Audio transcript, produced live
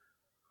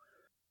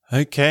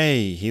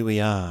Okay, here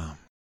we are.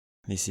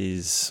 This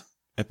is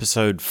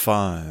episode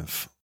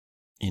 5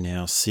 in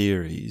our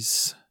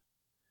series,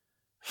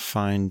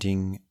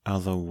 Finding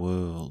Other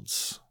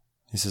Worlds.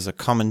 This is a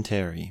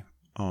commentary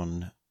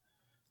on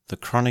The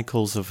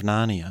Chronicles of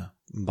Narnia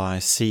by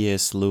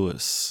C.S.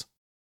 Lewis.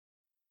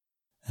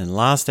 And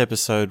last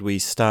episode we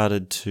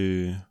started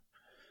to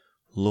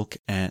look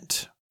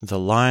at The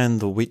Lion,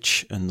 the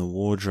Witch and the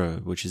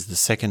Wardrobe, which is the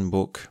second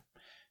book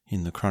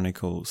in the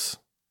Chronicles.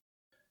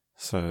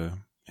 So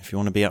if you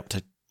want to be up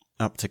to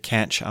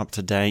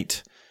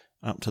date,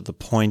 up to the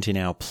point in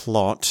our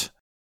plot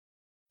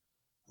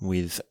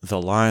with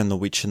The Lion, the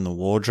Witch and the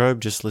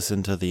Wardrobe, just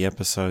listen to the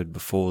episode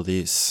before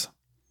this.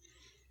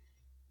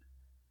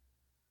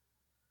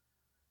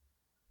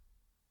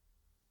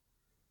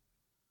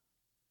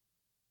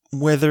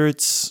 Whether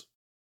it's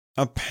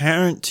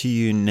apparent to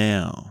you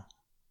now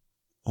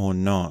or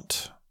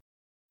not,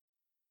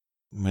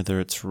 whether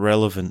it's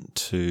relevant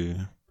to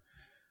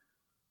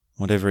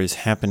whatever is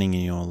happening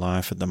in your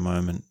life at the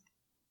moment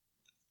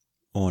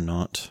or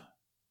not,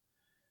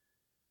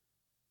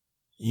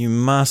 you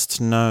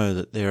must know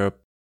that there are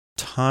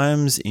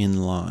times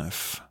in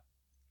life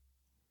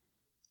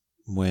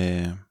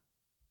where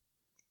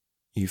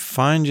you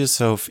find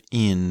yourself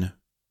in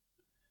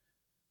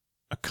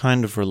a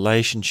kind of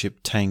relationship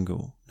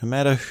tangle, no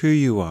matter who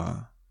you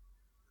are,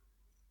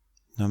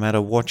 no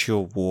matter what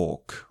your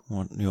walk,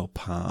 what your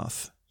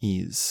path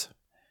is.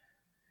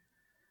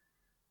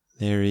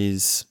 There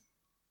is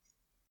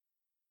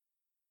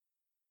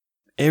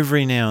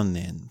every now and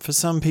then, for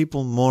some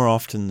people more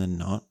often than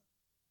not,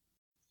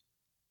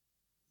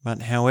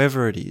 but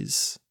however it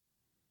is,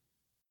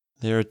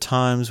 there are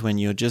times when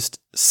you're just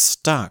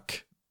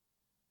stuck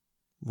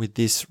with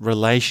this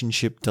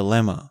relationship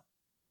dilemma.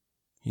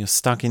 You're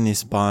stuck in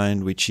this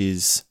bind which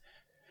is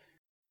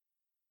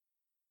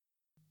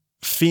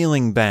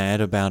feeling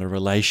bad about a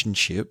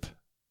relationship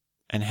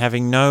and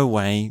having no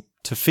way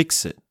to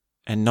fix it,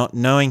 and not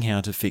knowing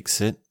how to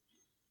fix it,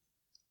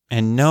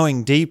 and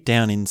knowing deep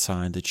down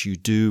inside that you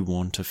do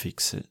want to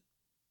fix it.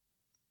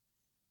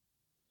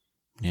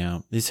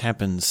 Now, this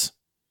happens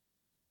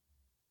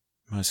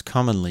most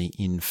commonly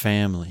in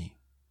family,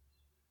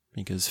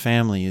 because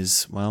family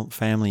is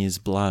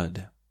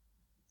blood.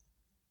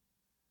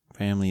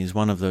 Family is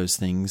one of those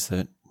things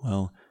that,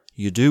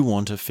 you do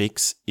want to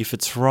fix if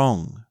it's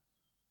wrong.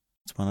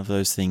 It's one of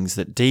those things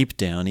that deep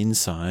down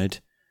inside,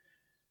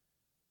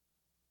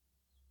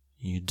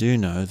 you do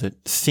know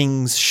that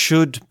things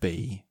should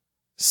be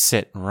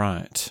set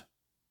right.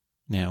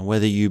 Now,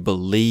 whether you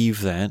believe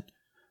that,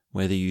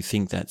 whether you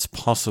think that's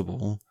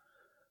possible,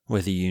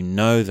 whether you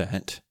know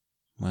that,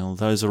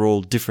 those are all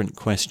different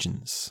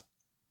questions.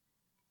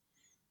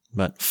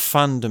 But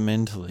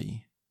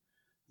fundamentally,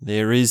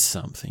 there is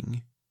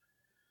something,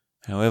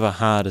 however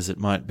hard as it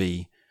might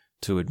be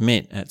to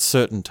admit at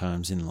certain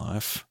times in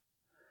life,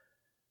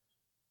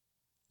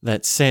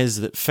 that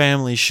says that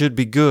family should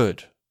be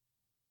good.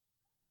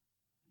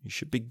 You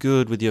should be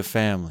good with your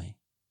family.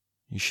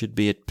 You should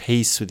be at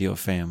peace with your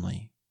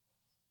family.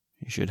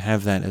 You should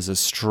have that as a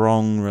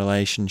strong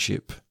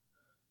relationship.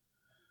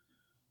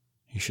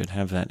 You should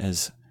have that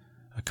as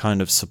a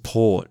kind of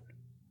support,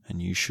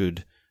 and you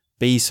should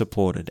be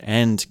supported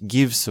and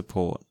give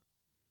support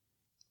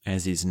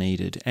as is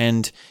needed.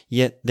 And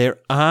yet there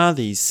are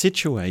these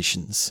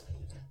situations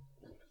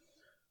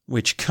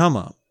which come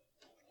up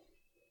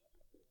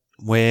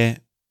where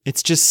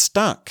it's just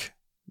stuck.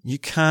 You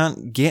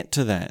can't get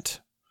to that.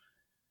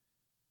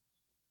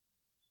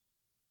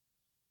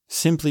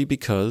 Simply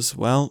because,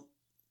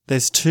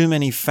 there's too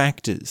many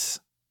factors.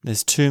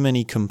 There's too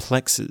many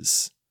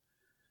complexes.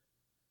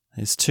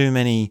 There's too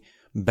many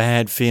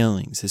bad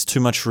feelings. There's too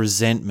much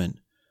resentment.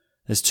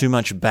 There's too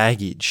much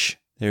baggage.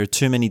 There are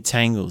too many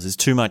tangles. There's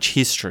too much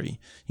history.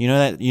 You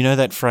know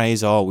that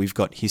phrase, we've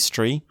got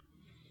history?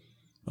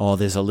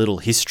 There's a little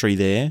history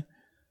there.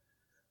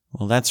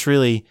 Well, that's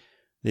really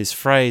this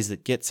phrase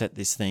that gets at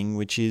this thing,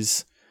 which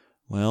is,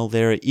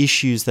 there are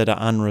issues that are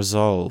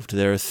unresolved.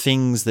 There are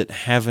things that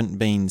haven't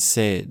been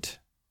said.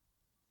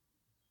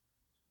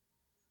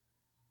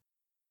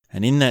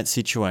 And in that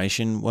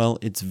situation,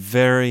 it's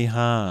very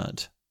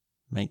hard.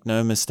 Make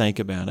no mistake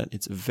about it.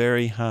 It's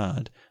very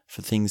hard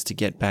for things to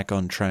get back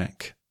on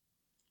track.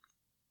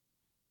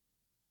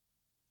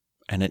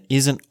 And it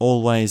isn't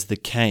always the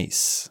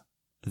case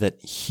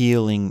that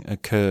healing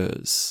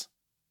occurs.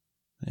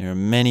 There are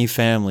many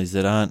families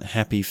that aren't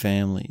happy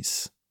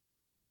families.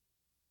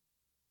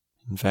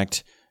 In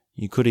fact,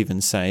 you could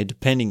even say,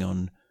 depending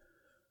on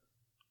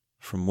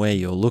from where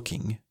you're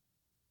looking,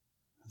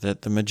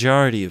 that the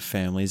majority of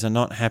families are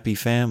not happy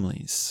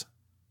families.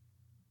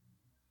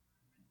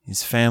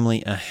 Is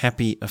family a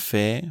happy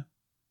affair?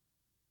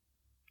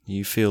 Do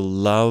you feel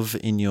love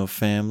in your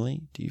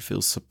family? Do you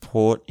feel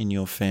support in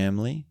your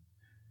family?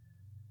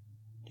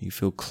 Do you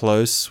feel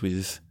close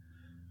with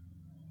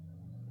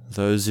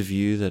those of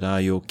you that are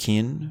your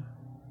kin?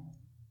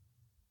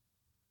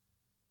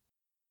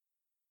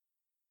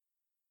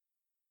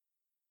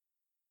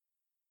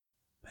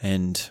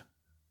 And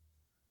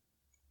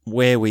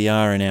where we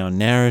are in our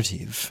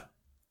narrative,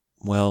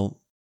 well,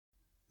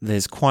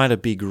 there's quite a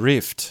big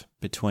rift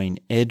between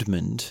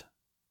Edmund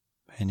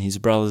and his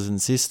brothers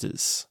and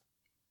sisters.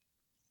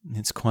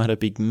 It's quite a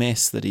big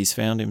mess that he's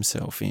found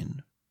himself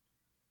in.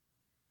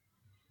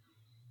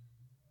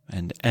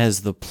 And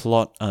as the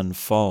plot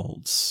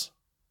unfolds,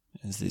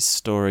 as this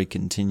story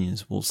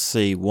continues, we'll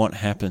see what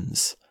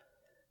happens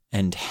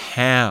and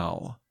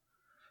how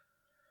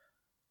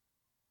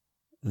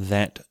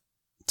that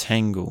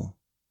tangle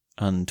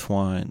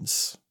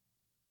untwines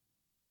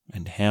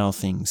and how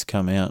things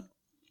come out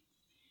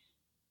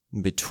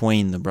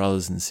between the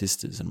brothers and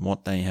sisters and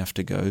what they have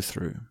to go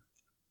through.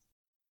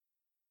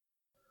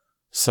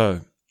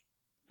 So,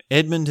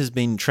 Edmund has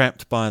been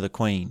trapped by the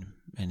Queen,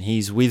 and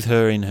he's with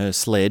her in her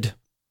sled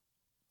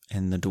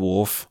and the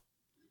dwarf,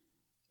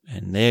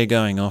 and they're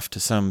going off to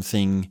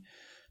something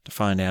to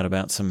find out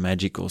about some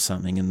magic or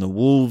something, and the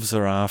wolves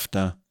are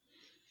after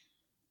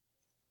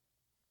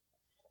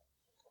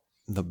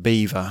the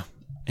beaver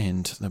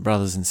and the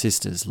brothers and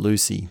sisters,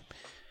 Lucy,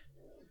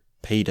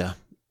 Peter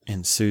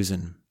and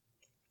Susan.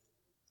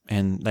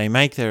 And they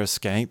make their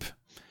escape,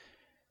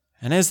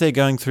 and as they're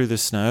going through the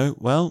snow,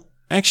 well,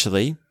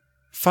 actually,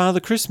 Father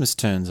Christmas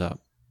turns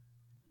up.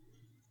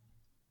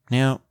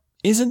 Now,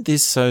 isn't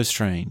this so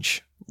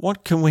strange?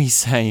 What can we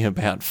say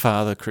about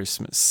Father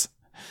Christmas?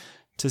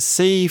 To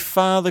see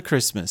Father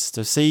Christmas,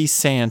 to see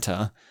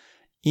Santa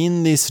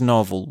in this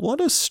novel, what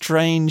a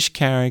strange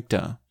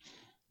character.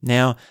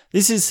 Now,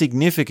 this is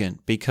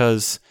significant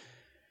because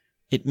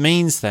it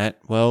means that,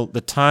 well,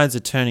 the tides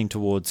are turning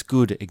towards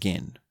good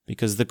again,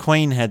 because the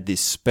Queen had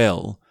this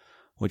spell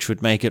which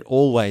would make it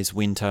always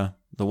winter.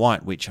 The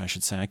White Witch, I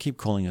should say. I keep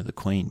calling her the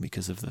Queen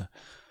because of the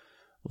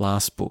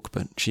last book,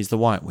 but she's the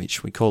White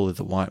Witch. We call her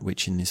the White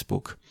Witch in this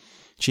book.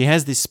 She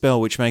has this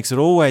spell which makes it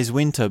always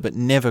winter but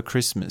never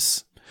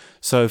Christmas.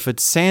 So for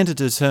Santa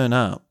to turn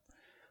up,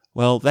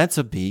 well, that's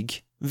a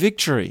big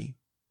victory.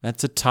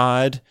 That's a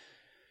tide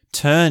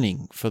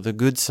turning for the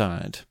good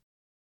side.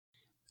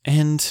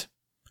 And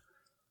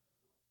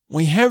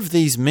we have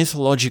these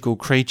mythological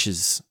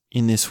creatures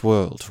in this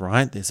world,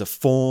 right? There's a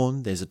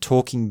fawn, there's a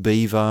talking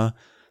beaver,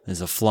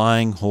 there's a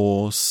flying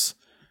horse,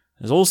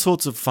 there's all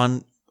sorts of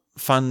fun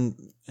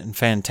and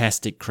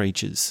fantastic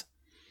creatures.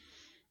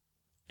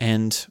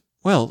 And,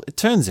 well, it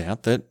turns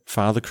out that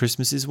Father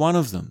Christmas is one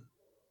of them.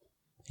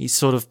 He's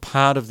sort of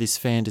part of this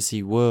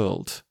fantasy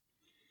world.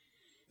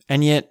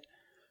 And yet,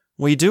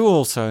 we do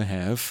also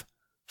have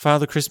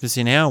Father Christmas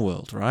in our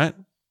world, right?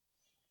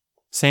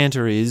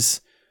 Santa is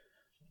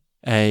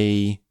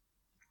a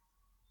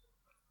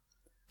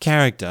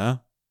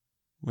character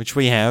which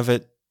we have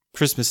at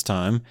Christmas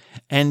time,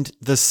 and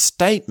the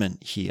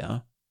statement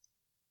here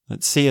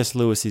that C.S.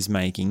 Lewis is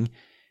making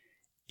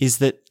is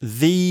that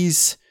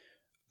these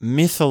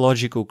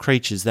mythological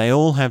creatures, they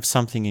all have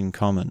something in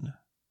common.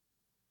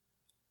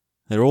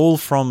 They're all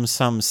from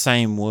some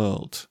same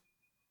world.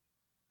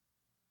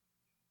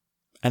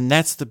 And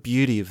that's the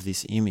beauty of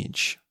this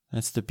image.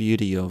 That's the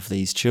beauty of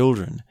these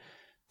children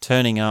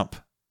turning up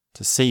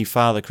to see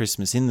Father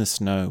Christmas in the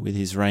snow with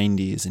his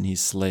reindeers and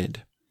his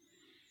sled.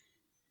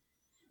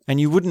 And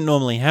you wouldn't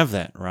normally have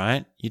that,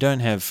 right? You don't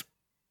have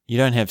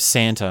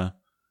Santa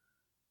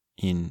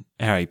in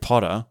Harry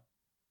Potter.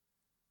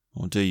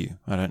 Or do you?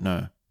 I don't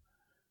know.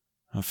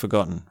 I've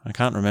forgotten. I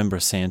can't remember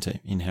a Santa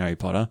in Harry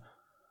Potter.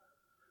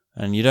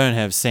 And you don't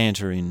have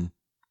Santa in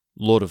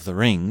Lord of the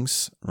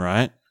Rings,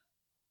 right?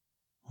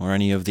 Or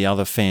any of the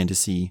other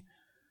fantasy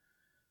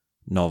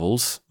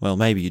novels. Well,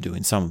 maybe you do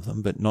in some of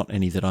them, but not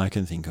any that I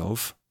can think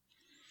of.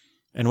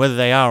 And whether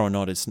they are or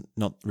not, it's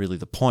not really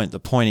the point. The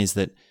point is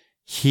that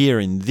here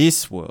in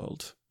this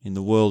world, in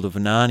the world of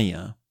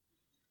Narnia,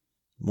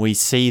 we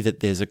see that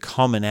there's a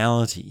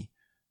commonality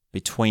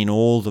between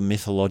all the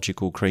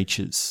mythological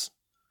creatures,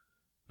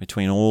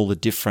 between all the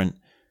different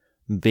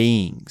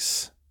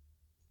beings.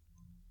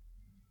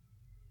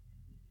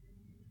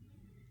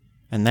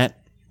 And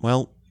that,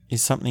 well,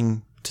 is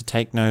something to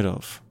take note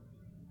of.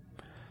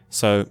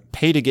 So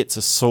Peter gets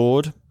a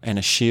sword and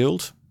a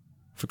shield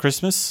for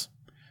Christmas.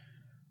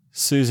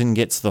 Susan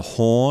gets the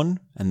horn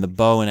and the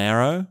bow and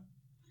arrow.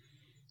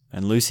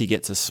 And Lucy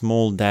gets a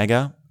small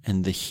dagger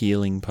and the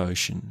healing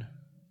potion.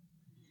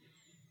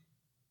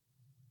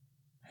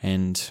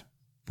 And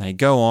they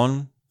go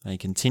on, they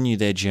continue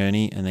their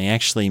journey, and they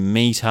actually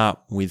meet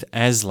up with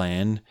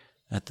Aslan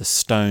at the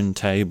stone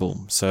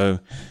table. So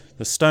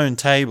the stone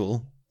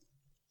table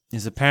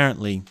is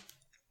apparently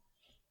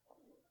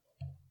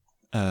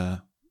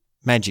a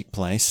magic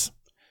place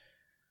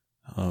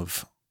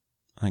of,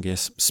 I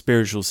guess,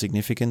 spiritual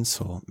significance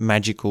or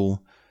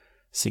magical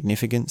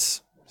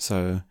significance.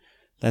 So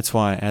that's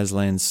why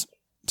Aslan's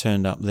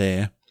turned up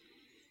there.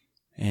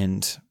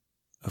 And,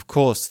 of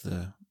course,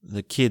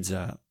 the kids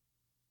are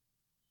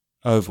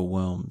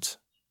overwhelmed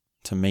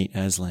to meet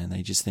Aslan.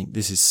 They just think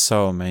this is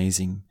so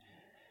amazing.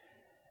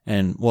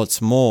 And what's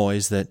more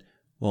is that,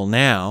 well,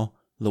 now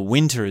the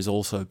winter is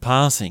also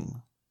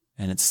passing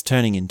and it's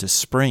turning into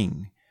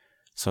spring.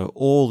 So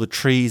all the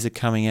trees are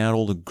coming out,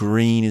 all the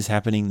green is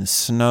happening, the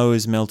snow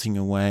is melting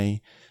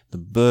away, the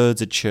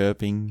birds are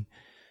chirping,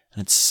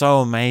 and it's so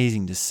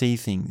amazing to see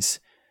things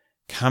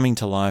coming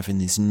to life in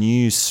this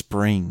new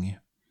spring.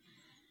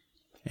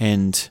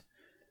 And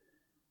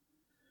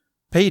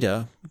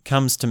Peter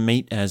comes to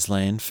meet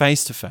Aslan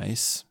face to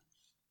face,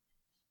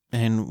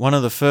 and one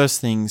of the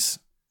first things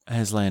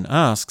Aslan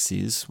asks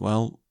is,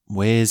 well,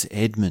 where's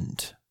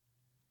Edmund?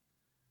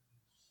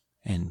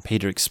 And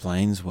Peter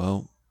explains,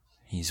 well,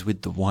 he's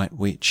with the White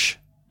Witch.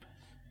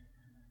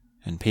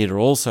 And Peter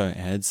also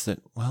adds that,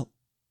 well,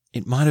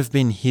 it might have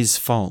been his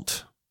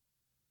fault.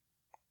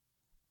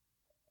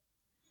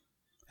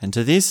 And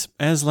to this,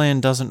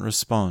 Aslan doesn't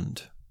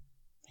respond.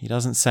 He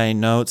doesn't say,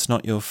 no, it's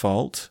not your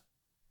fault.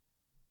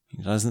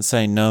 He doesn't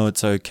say, no,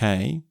 it's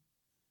okay.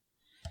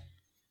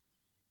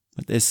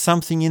 But there's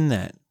something in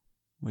that,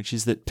 which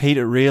is that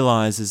Peter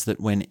realizes that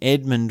when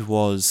Edmund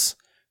was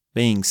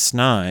being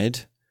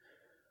snide,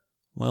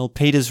 well,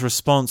 Peter's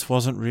response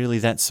wasn't really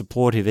that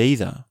supportive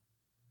either.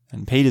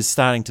 And Peter's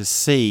starting to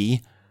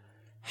see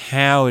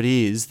how it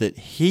is that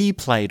he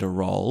played a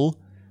role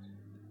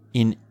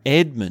in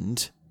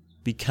Edmund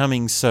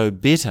becoming so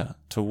bitter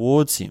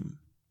towards him.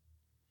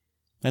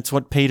 That's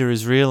what Peter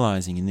is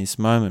realizing in this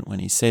moment when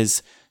he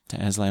says to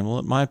Aslan, well,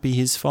 it might be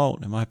his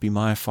fault, it might be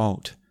my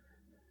fault.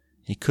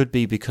 It could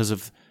be because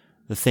of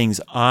the things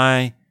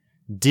I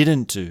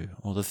didn't do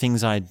or the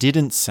things I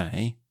didn't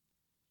say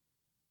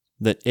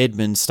that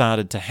Edmund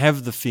started to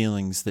have the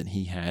feelings that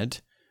he had,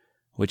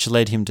 which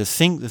led him to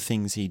think the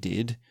things he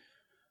did,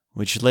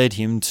 which led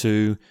him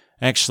to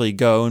actually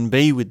go and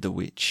be with the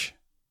witch.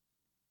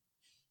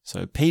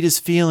 So Peter's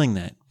feeling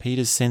that,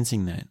 Peter's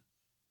sensing that.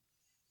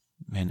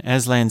 And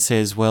Aslan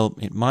says, well,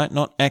 it might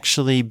not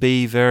actually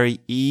be very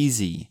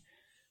easy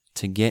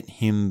to get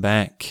him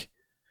back.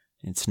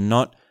 It's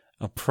not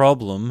a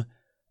problem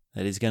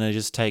that is going to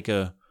just take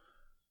a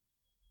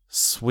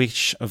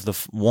switch of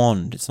the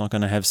wand. It's not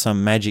going to have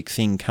some magic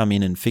thing come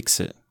in and fix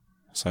it.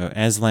 So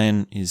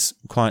Aslan is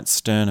quite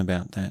stern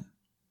about that.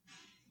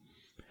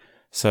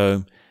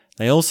 So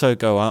they also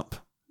go up,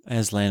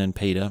 Aslan and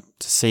Peter,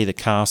 to see the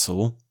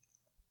castle.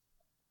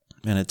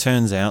 And it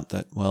turns out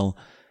that, well,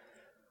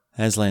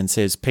 Aslan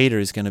says Peter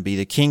is going to be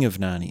the king of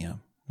Narnia,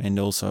 and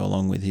also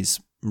along with his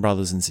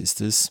brothers and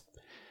sisters.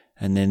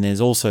 And then there's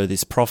also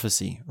this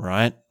prophecy,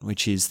 right,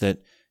 which is that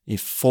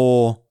if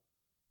 4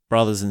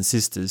 brothers and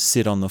sisters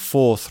sit on the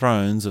 4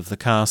 thrones of the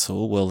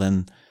castle, well,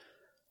 then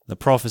the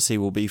prophecy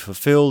will be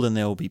fulfilled and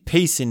there will be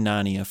peace in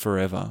Narnia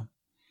forever.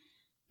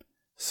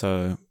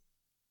 So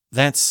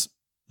that's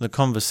the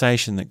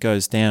conversation that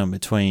goes down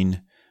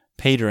between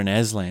Peter and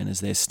Aslan as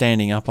they're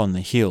standing up on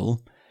the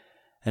hill.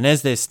 And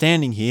as they're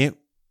standing here,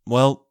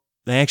 well,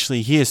 they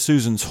actually hear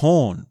Susan's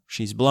horn.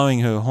 She's blowing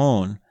her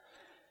horn.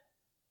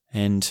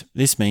 And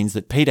this means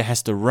that Peter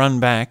has to run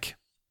back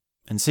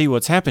and see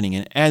what's happening.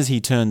 And as he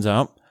turns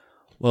up,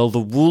 well, the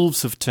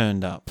wolves have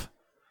turned up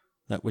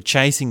that were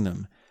chasing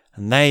them.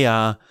 And they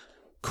are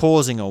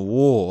causing a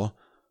war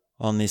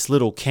on this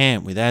little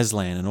camp with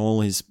Aslan and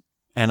all his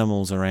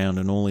animals around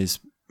and all his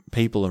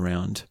people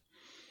around.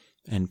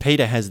 And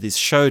Peter has this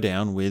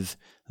showdown with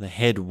the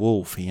head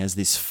wolf. He has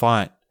this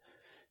fight,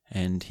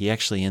 and he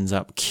actually ends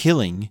up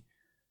killing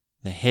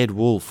the head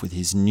wolf with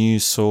his new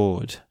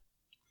sword.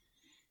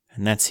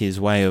 And that's his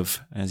way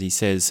of, as he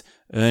says,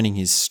 earning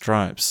his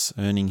stripes,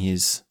 earning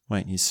his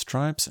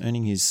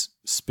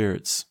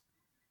spirits.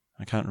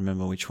 I can't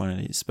remember which one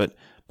it is, but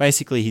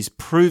basically he's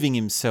proving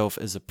himself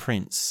as a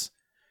prince.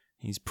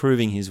 He's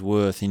proving his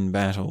worth in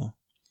battle.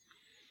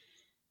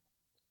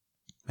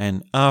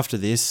 And after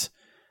this,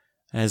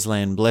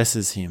 Aslan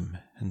blesses him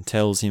and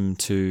tells him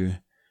to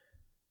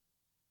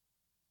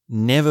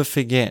never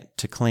forget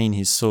to clean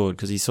his sword,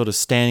 because he's sort of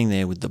standing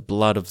there with the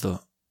blood of the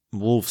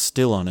wolf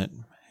still on it.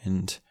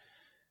 And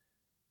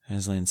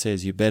Aslan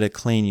says, you better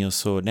clean your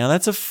sword. Now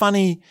that's a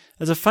funny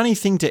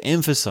thing to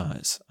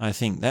emphasize, I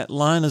think. That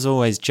line has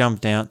always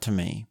jumped out to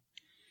me.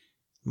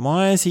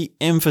 Why has he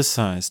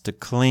emphasized to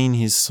clean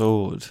his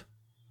sword?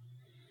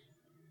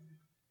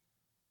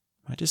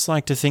 I just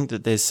like to think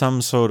that there's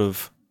some sort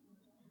of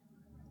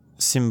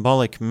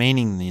symbolic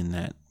meaning in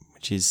that,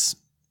 which is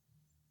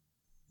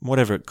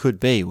whatever it could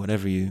be,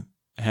 whatever you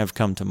have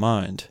come to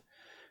mind.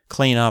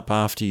 Clean up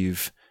after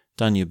you've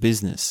done your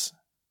business.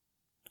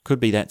 Could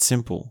be that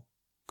simple.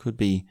 Could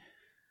be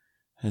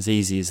as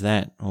easy as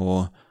that.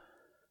 Or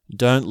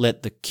don't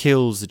let the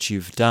kills that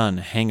you've done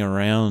hang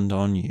around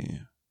on you.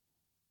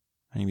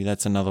 Maybe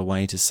that's another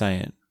way to say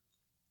it.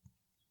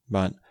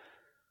 But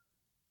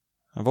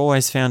I've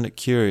always found it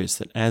curious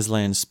that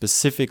Aslan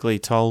specifically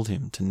told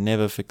him to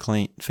never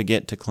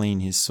forget to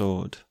clean his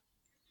sword.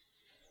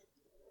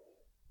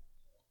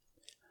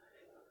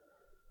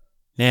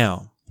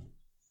 Now,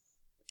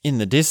 in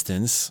the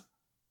distance,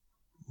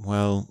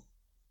 well,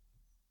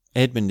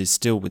 Edmund is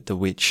still with the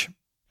witch,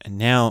 and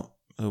now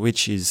the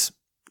witch is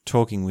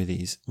talking with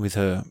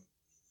her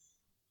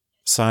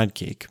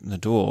sidekick, the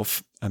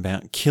dwarf,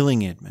 about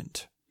killing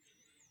Edmund,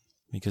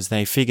 because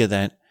they figure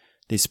that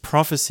this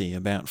prophecy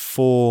about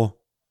 4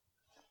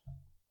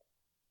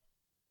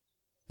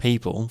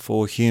 people,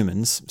 4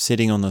 humans,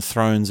 sitting on the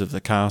thrones of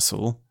the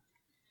castle,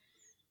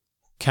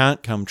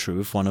 can't come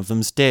true if one of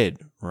them's dead,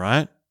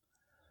 right?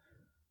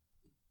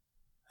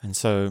 And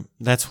so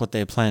that's what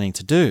they're planning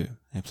to do.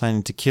 They're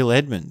planning to kill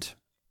Edmund.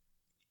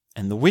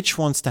 And the witch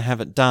wants to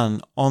have it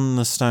done on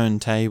the stone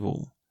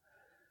table.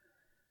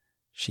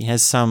 She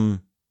has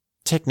some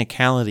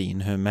technicality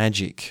in her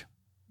magic.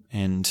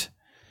 And,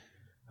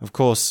 of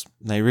course,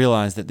 they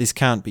realise that this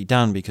can't be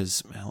done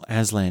because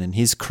Aslan and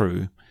his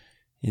crew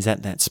is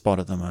at that spot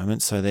at the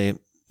moment. So they're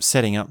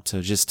setting up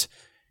to just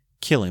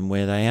kill him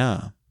where they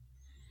are.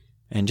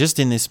 And just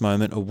in this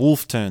moment, a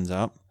wolf turns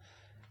up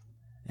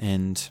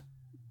and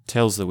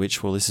tells the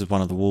witch, well, this is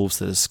one of the wolves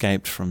that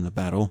escaped from the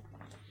battle,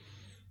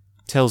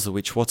 tells the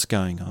witch what's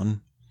going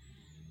on.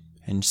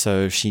 And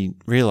so she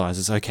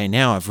realises, okay,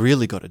 now I've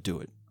really got to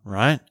do it,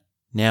 right?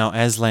 Now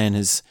Aslan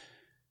has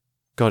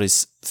got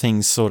his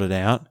things sorted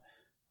out.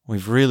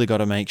 We've really got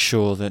to make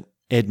sure that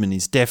Edmund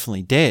is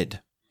definitely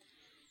dead.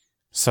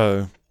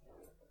 So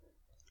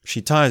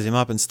she ties him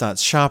up and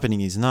starts sharpening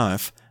his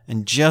knife,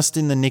 and just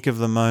in the nick of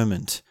the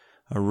moment,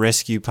 a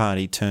rescue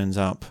party turns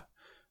up,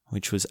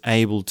 which was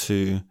able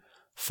to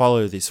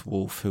follow this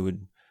wolf who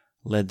had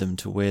led them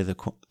to where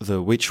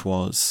the witch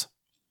was.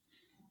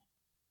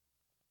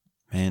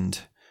 And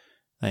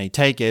they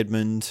take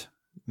Edmund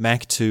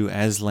back to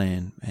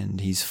Aslan, and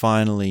he's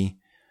finally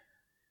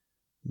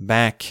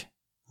back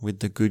with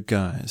the good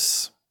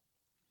guys.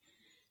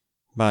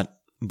 But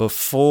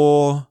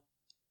before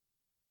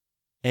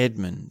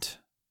Edmund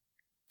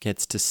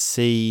gets to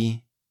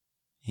see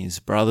his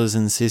brothers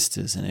and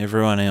sisters and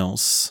everyone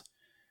else,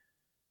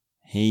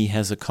 he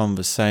has a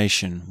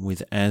conversation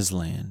with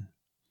Aslan.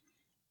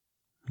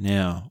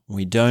 Now,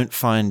 we don't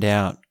find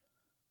out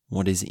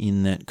what is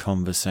in that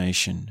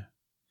conversation,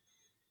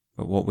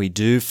 but what we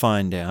do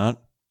find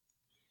out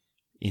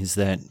is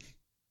that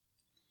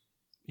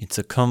it's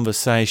a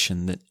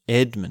conversation that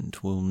Edmund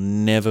will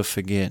never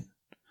forget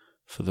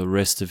for the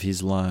rest of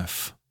his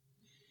life.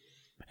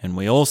 And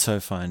we also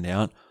find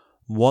out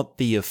what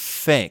the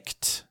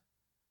effect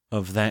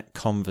of that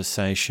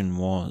conversation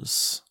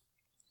was.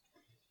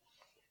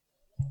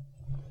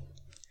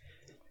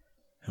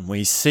 And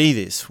we see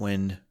this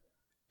when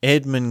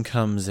Edmund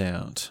comes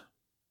out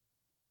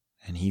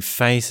and he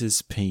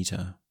faces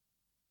Peter,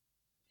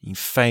 he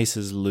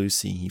faces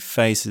Lucy, he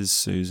faces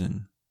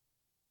Susan,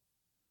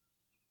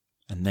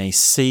 and they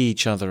see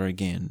each other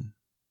again.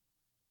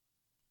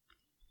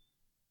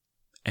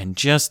 And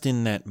just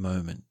in that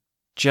moment,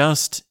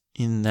 just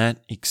in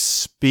that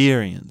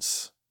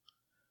experience,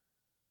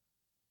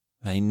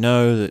 they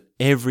know that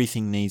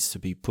everything needs to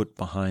be put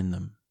behind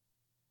them.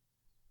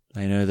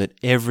 They know that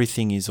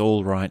everything is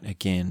all right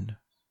again.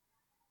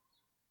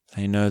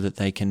 They know that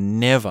they can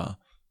never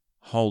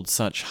hold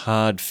such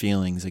hard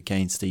feelings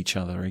against each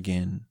other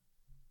again.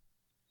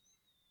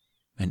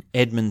 And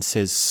Edmund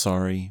says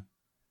sorry,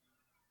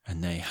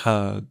 and they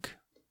hug,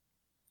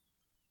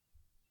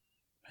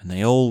 and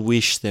they all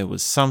wish there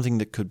was something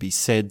that could be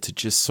said to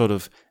just sort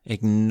of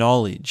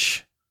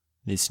acknowledge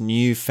this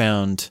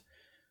newfound,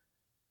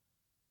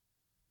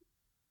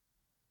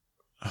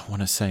 I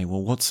want to say,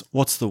 well,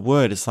 what's the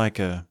word?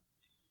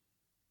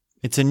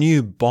 It's a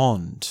new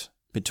bond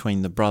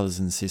between the brothers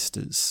and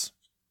sisters.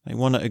 They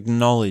want to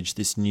acknowledge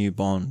this new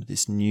bond,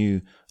 this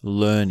new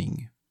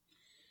learning.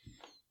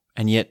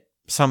 And yet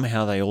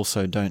somehow they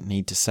also don't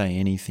need to say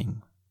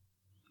anything.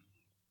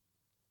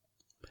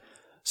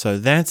 So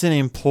that's an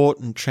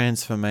important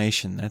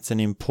transformation. That's an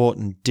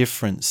important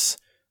difference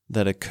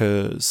that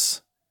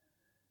occurs.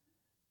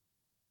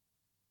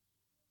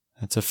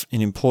 That's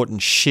an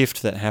important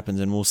shift that happens,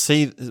 and we'll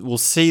see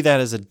that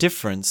as a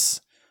difference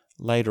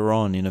later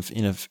on in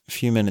a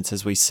few minutes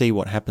as we see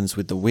what happens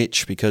with the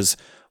witch. Because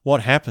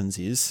what happens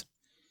is,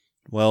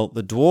 well,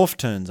 the dwarf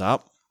turns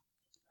up,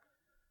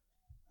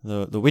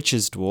 the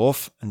witch's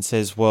dwarf, and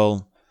says,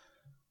 well,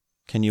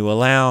 can you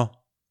allow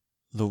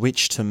the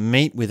witch to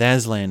meet with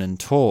Aslan and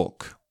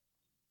talk?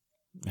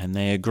 And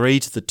they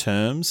agree to the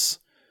terms.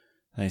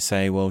 They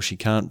say, well, she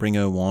can't bring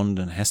her wand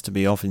and has to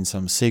be off in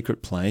some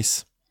secret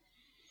place.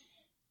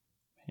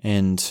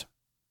 And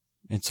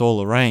it's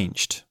all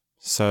arranged.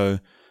 So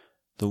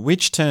the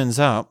witch turns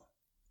up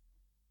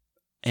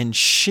and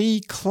she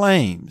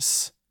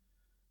claims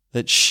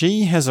that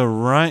she has a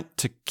right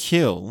to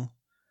kill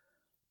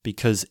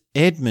because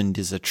Edmund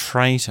is a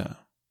traitor.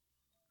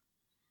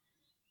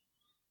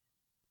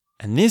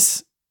 And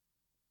this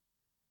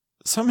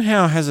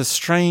somehow has a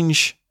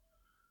strange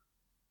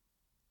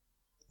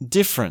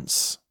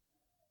difference.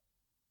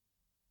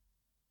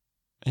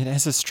 It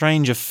has a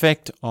strange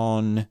effect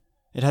on...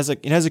 It has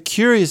a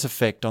curious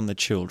effect on the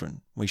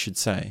children, we should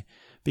say,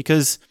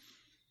 because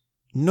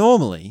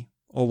normally,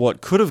 or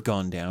what could have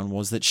gone down,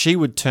 was that she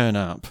would turn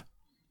up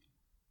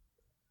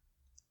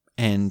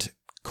and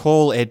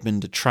call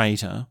Edmund a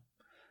traitor,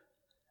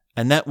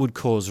 and that would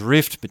cause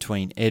rift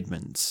between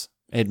Edmund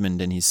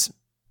and his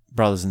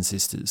brothers and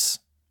sisters.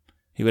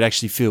 He would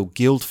actually feel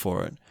guilt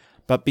for it.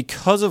 But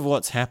because of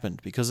what's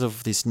happened, because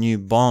of this new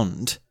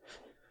bond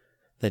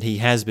that he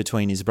has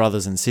between his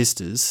brothers and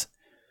sisters,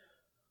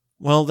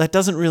 well, that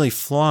doesn't really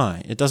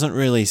fly. It doesn't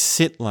really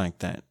sit like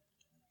that.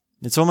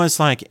 It's almost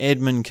like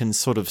Edmund can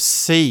sort of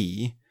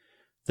see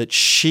that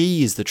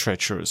she is the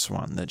treacherous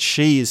one, that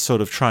she is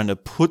sort of trying to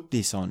put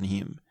this on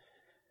him.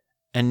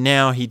 And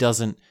now he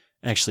doesn't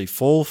actually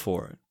fall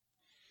for it.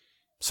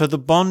 So the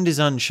bond is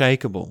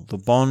unshakable. The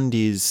bond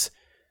is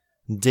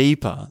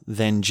deeper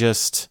than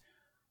just,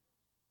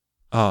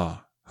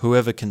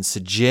 whoever can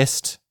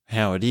suggest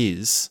how it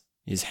is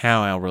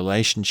how our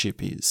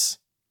relationship is.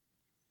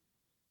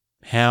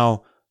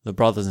 How the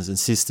brothers and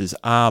sisters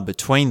are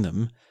between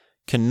them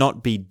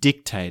cannot be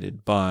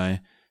dictated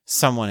by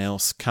someone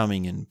else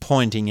coming and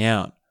pointing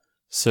out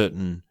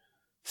certain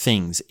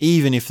things,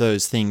 even if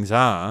those things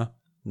are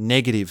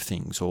negative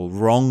things or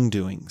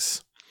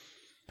wrongdoings.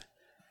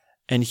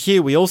 And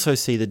here we also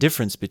see the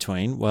difference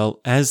between,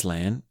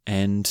 Aslan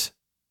and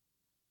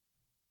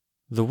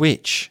the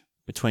witch,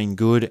 between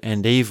good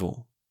and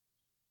evil.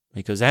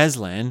 Because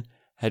Aslan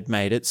had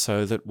made it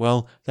so that,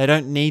 they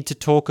don't need to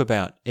talk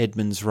about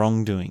Edmund's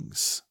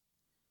wrongdoings.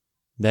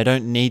 They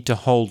don't need to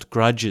hold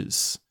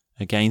grudges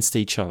against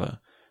each other.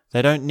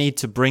 They don't need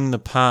to bring the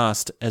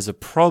past as a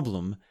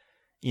problem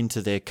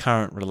into their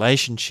current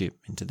relationship,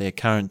 into their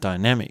current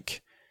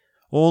dynamic.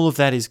 All of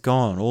that is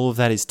gone. All of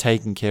that is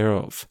taken care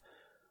of.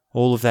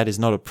 All of that is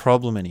not a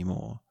problem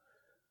anymore.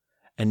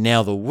 And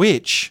now the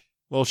witch,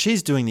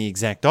 she's doing the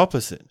exact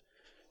opposite.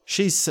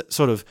 She's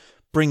sort of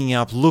bringing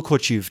up, look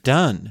what you've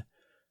done.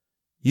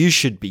 You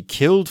should be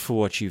killed for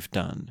what you've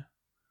done.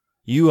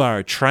 You are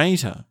a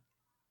traitor.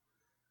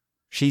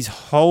 She's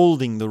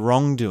holding the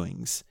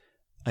wrongdoings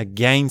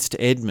against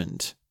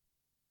Edmund.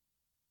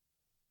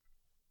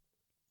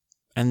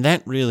 And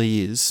that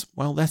really is,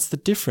 that's the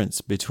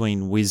difference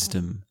between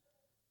wisdom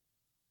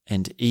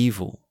and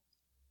evil.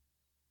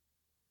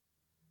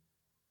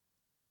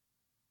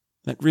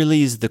 That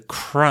really is the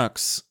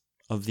crux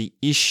of the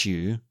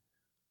issue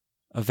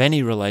of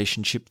any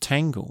relationship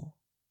tangle.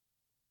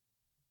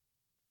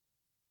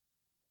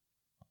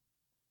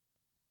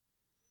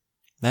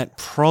 That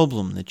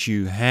problem that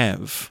you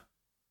have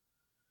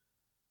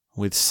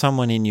with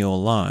someone in your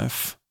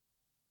life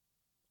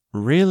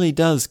really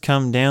does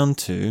come down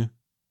to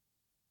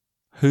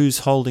who's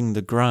holding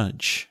the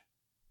grudge.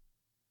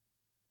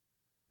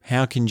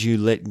 How can you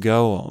let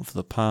go of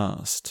the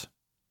past?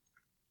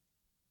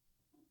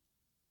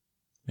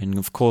 And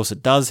of course,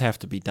 it does have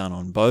to be done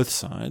on both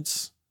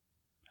sides.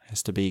 It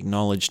has to be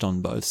acknowledged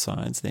on both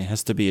sides. There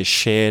has to be a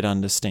shared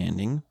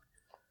understanding.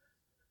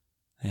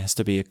 There has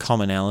to be a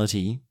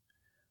commonality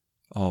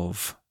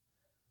of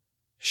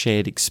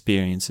shared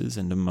experiences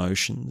and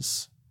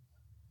emotions.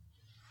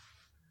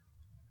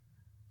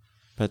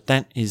 But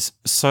that is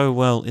so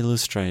well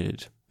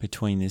illustrated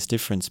between this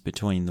difference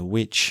between the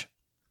witch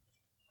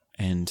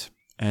and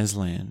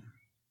Aslan.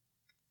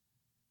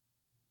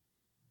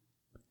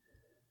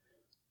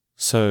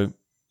 So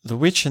the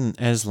witch and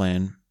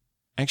Aslan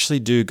actually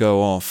do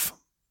go off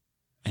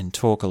and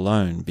talk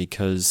alone,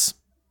 because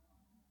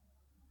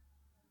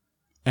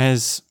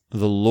as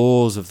the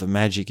laws of the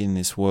magic in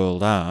this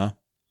world are,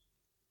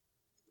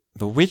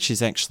 the witch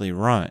is actually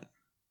right.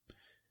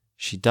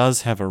 She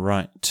does have a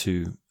right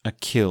to a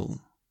kill.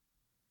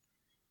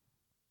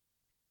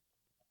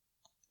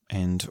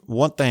 And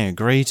what they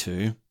agree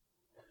to,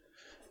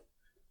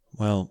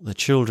 the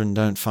children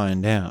don't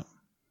find out.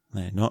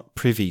 They're not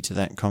privy to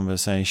that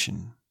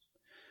conversation.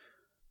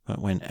 But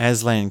when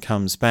Aslan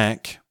comes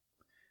back,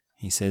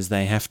 he says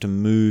they have to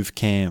move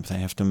camp. They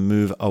have to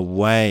move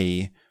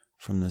away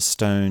from the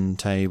stone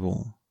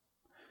table.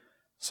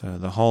 So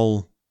the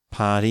whole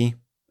party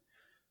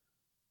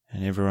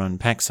and everyone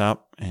packs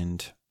up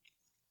and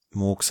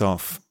walks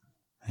off.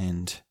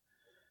 And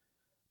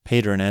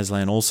Peter and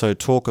Aslan also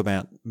talk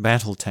about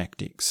battle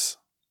tactics.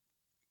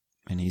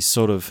 And he's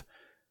sort of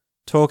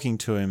talking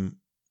to him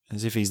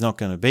as if he's not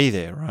going to be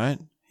there, right?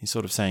 He's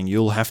sort of saying,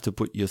 you'll have to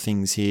put your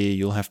things here,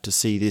 you'll have to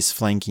see this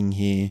flanking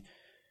here,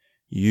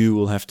 you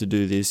will have to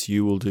do this,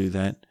 you will do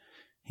that.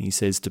 He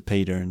says to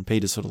Peter, and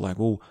Peter's sort of like,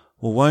 well,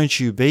 won't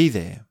you be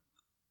there?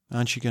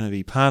 Aren't you going to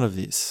be part of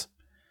this?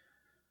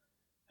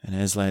 And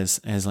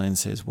Aslan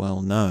says,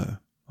 no,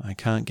 I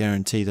can't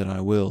guarantee that I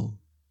will.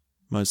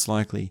 Most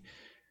likely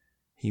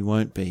he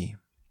won't be.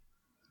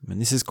 And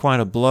this is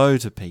quite a blow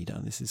to Peter.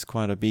 This is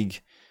quite a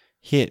big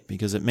hit,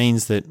 because it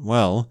means that,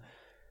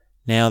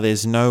 now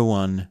there's no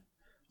one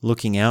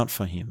looking out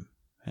for him.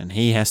 And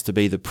he has to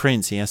be the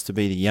prince, he has to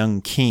be the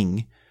young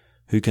king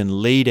who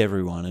can lead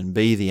everyone and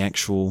be the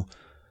actual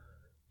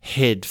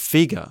head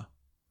figure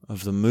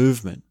of the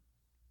movement.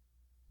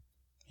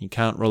 He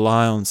can't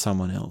rely on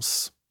someone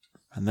else.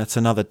 And that's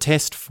another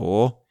test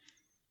for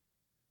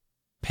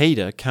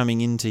Peter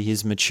coming into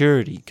his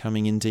maturity,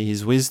 coming into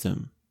his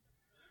wisdom.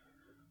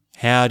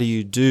 How do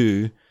you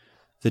do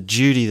the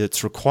duty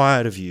that's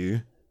required of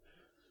you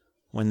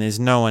when there's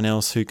no one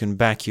else who can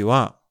back you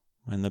up,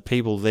 when the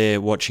people there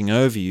watching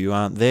over you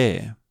aren't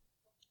there?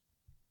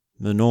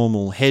 The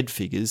normal head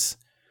figures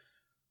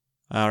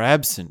are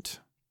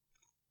absent.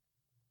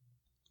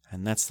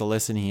 And that's the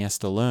lesson he has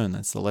to learn.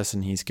 That's the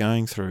lesson he's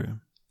going through.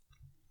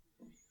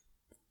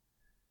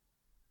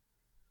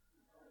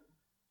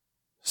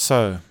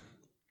 So,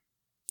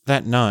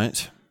 that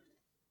night,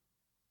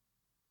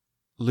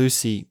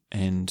 Lucy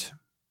and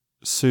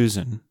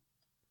Susan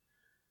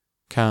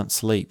can't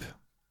sleep.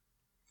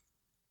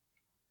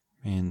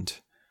 And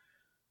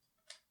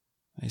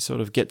they sort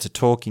of get to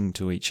talking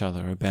to each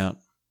other about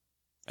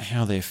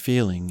how they're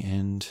feeling,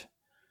 and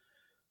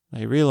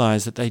they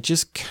realise that they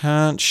just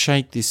can't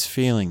shake this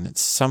feeling that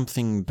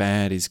something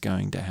bad is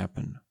going to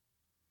happen.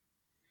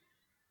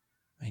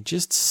 They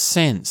just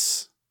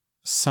sense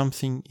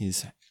something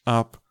is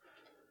up,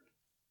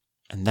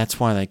 and that's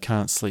why they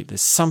can't sleep.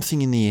 There's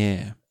something in the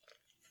air.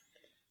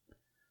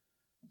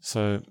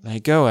 So they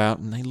go out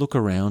and they look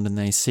around and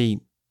they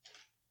see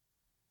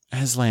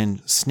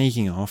Aslan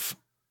sneaking off,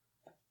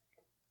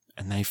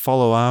 and they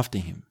follow after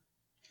him.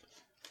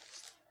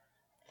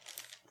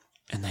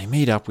 And they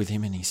meet up with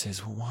him and he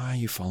says, "Well, why are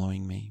you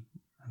following me?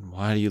 And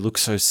why do you look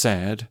so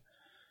sad?"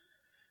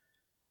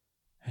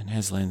 And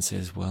Aslan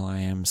says, "Well, I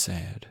am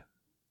sad."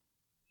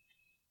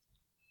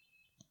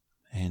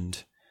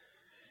 And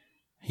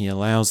he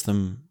allows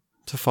them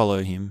to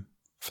follow him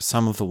for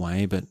some of the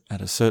way, but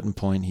at a certain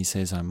point he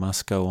says, "I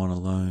must go on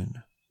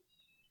alone."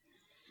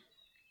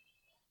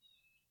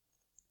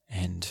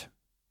 And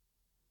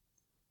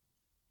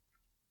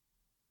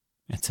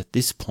it's at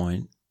this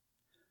point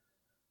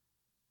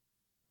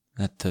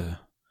that the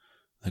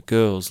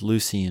girls,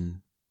 Lucy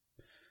and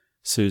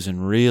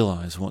Susan,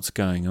 realise what's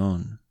going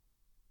on.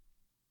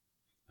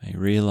 They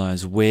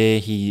realise where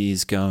he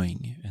is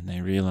going, and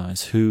they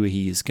realise who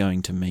he is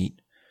going to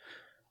meet,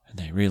 and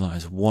they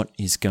realise what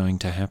is going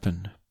to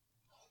happen.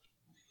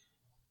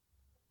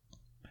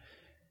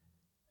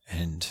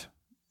 And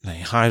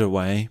they hide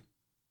away,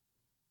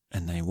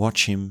 and they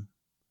watch him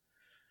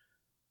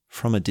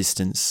from a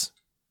distance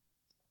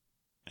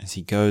as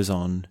he goes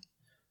on,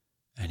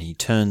 and he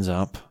turns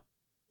up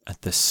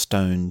at the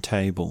stone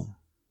table.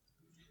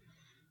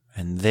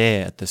 And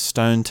there at the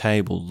stone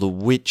table, the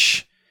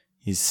witch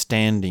is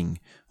standing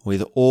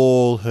with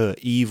all her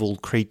evil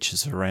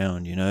creatures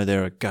around. You know,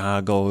 there are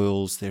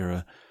gargoyles, there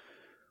are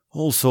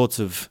all sorts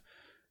of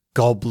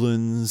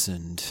goblins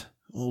and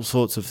all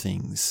sorts of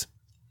things.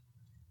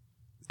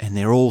 And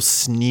they're all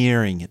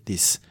sneering at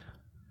this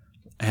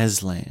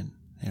Aslan.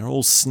 They're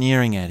all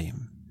sneering at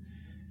him.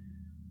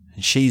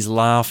 And she's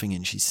laughing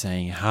and she's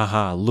saying, "Ha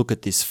ha, look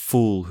at this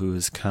fool who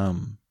has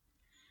come."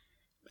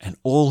 And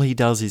all he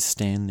does is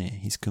stand there.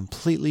 He's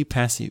completely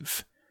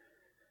passive.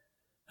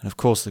 And of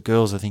course the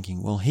girls are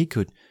thinking, well,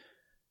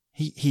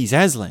 he's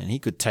Aslan. He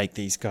could take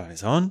these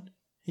guys on.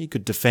 He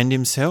could defend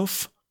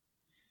himself.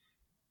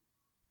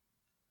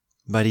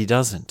 But he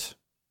doesn't.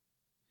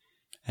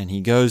 And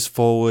he goes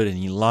forward and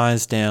he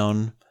lies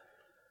down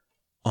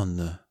on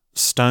the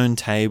stone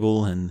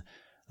table, and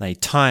they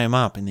tie him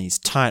up in these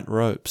tight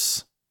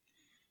ropes.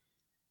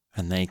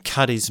 And they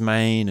cut his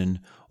mane, and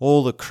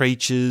all the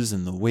creatures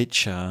and the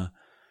witch are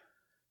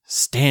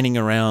standing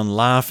around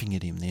laughing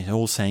at him. They're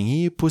all saying,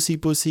 "Here, pussy,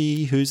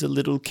 pussy, who's a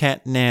little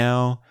cat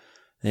now?"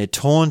 They're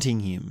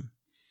taunting him.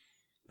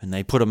 And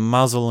they put a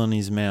muzzle on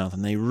his mouth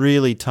and they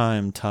really tie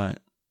him tight.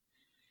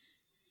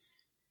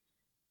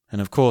 And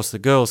of course the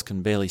girls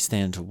can barely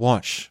stand to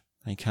watch.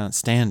 They can't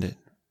stand it.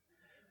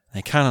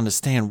 They can't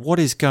understand what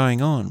is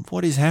going on,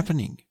 what is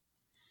happening.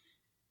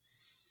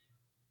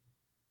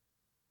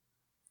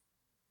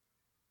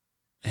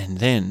 And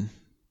then,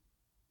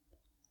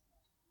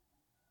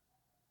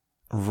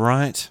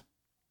 right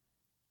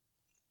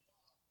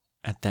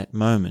at that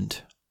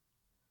moment,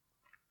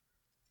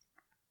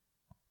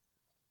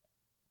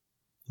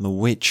 the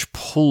witch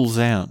pulls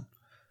out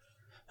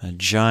a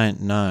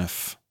giant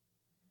knife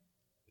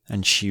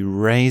and she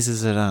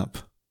raises it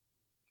up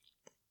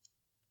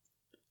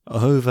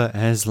over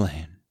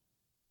Aslan.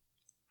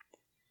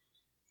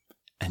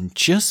 And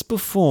just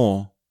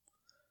before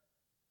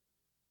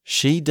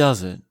she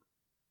does it,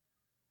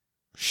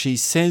 she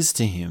says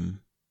to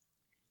him,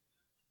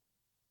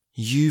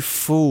 "You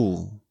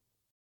fool,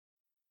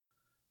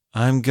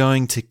 I'm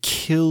going to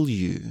kill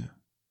you.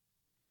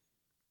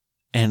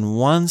 And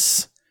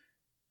once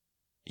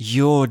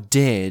you're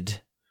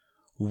dead,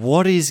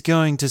 what is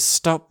going to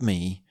stop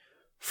me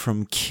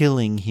from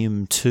killing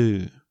him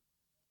too?"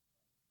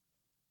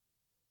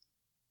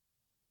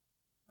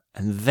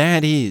 And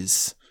that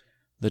is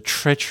the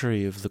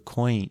treachery of the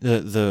queen,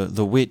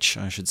 the witch,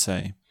 I should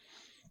say.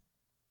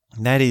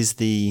 That is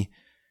the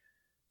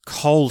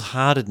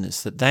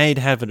cold-heartedness that they'd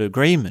have an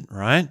agreement,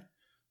 right?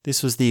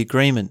 This was the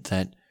agreement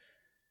that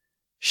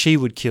she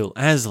would kill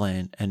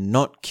Aslan and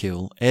not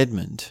kill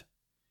Edmund.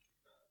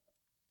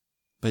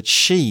 But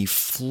she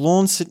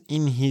flaunts it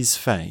in his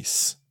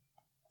face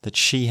that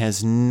she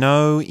has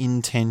no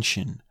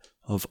intention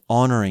of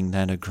honouring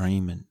that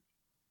agreement.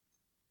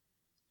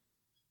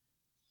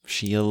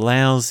 She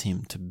allows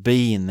him to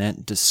be in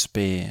that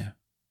despair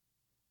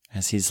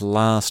as his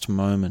last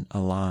moment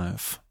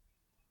alive.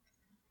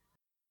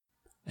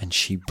 And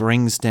she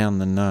brings down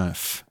the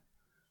knife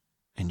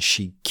and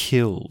she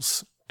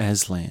kills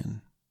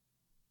Aslan.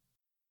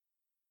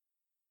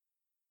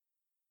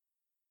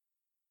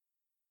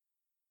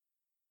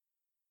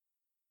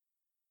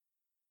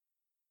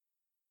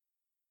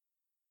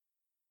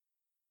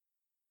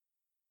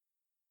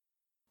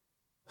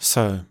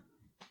 So,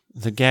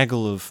 the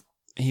gaggle of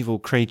evil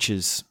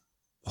creatures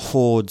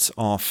hordes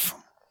off,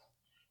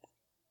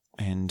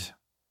 and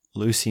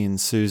Lucy and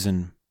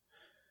Susan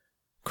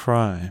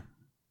cry.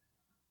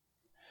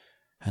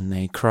 And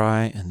they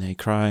cry, and they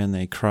cry, and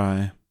they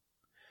cry.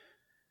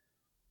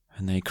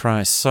 And they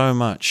cry so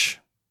much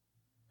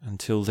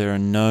until there are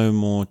no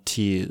more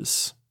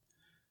tears.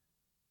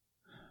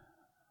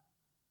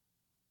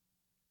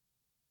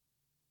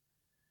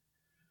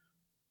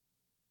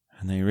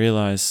 And they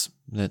realise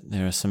that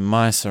there are some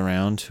mice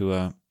around who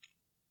are,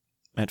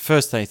 at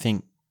first they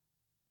think,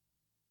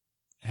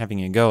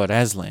 having a go at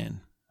Aslan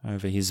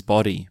over his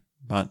body,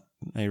 but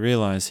they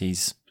realise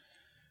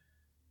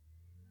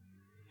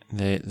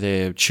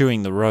they're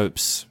chewing the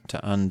ropes to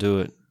undo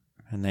it,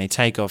 and they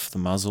take off the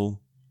muzzle,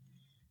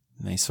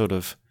 and they sort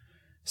of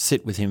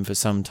sit with him for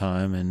some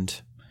time,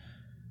 and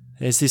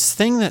there's this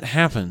thing that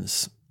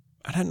happens,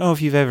 I don't know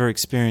if you've ever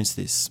experienced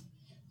this,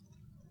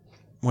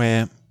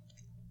 where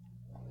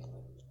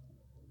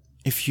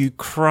if you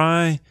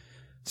cry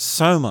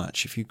so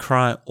much, if you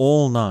cry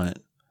all night,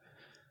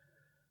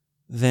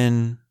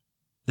 then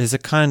there's a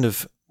kind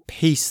of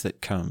peace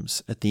that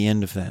comes at the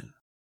end of that.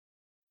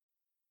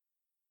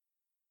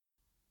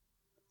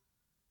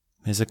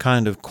 There's a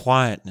kind of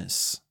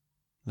quietness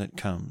that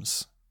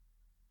comes.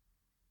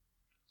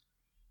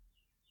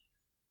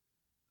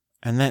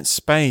 And that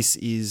space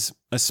is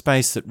a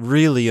space that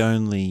really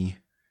only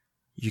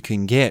you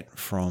can get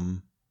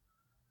from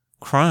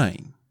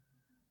crying.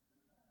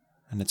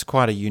 And it's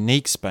quite a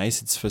unique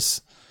space. It's for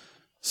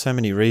so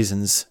many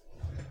reasons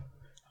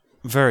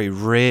very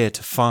rare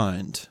to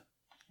find.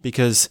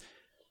 Because,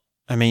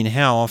 I mean,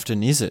 how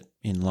often is it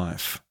in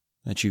life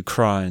that you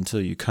cry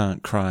until you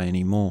can't cry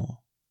anymore?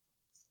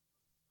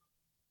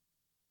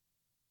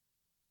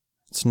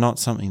 It's not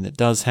something that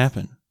does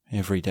happen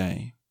every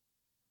day.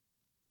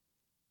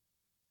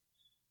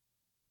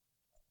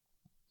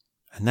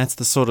 And that's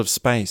the sort of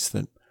space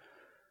that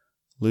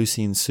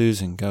Lucy and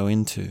Susan go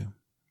into.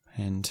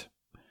 And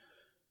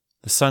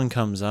the sun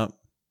comes up,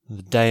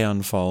 the day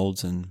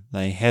unfolds, and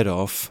they head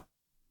off.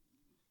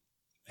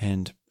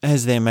 And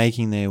as they're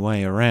making their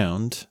way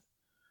around,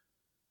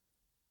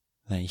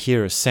 they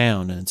hear a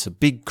sound, and it's a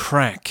big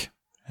crack.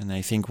 And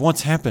they think,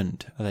 what's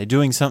happened? Are they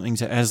doing something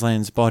to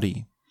Aslan's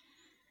body?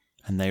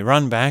 And they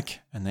run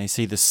back, and they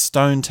see the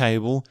stone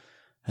table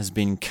has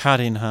been cut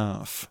in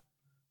half.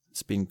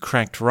 It's been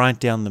cracked right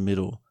down the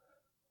middle.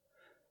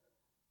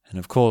 And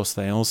of course,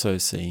 they also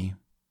see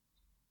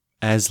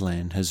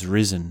Aslan has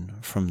risen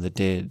from the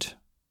dead.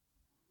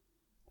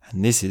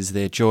 And this is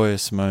their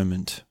joyous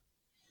moment.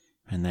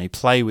 And they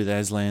play with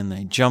Aslan,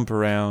 they jump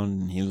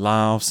around, and he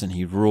laughs and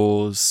he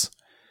roars.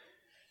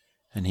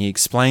 And he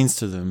explains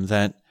to them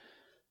that,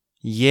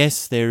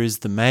 yes, there is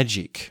the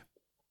magic,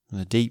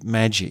 the deep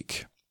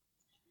magic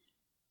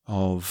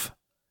of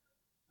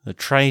the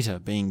traitor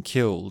being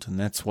killed, and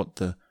that's what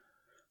the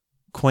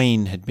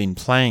Queen had been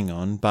playing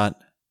on, but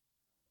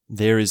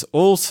there is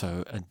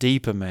also a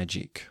deeper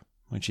magic,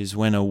 which is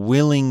when a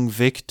willing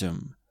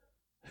victim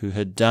who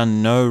had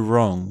done no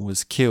wrong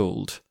was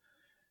killed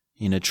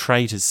in a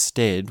traitor's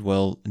stead,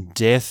 well,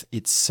 death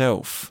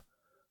itself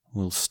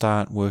will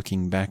start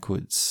working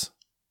backwards.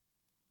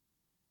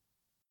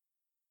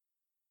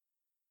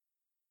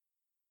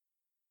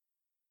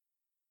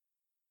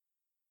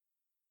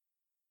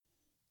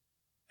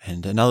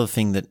 And another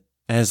thing that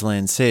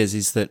Aslan says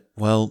is that,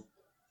 well,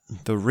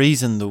 the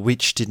reason the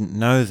witch didn't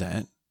know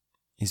that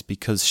is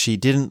because she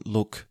didn't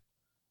look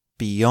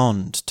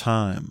beyond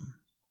time.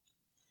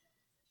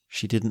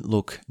 She didn't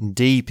look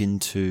deep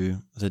into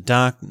the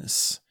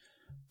darkness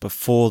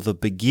before the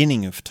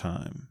beginning of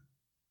time.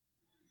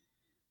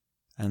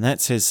 And that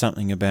says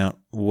something about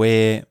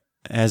where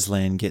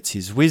Aslan gets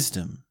his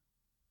wisdom.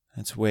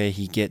 That's where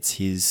he gets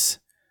his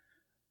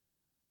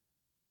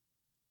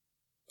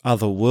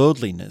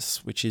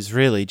otherworldliness, which is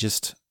really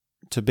just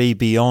to be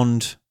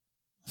beyond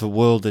the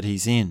world that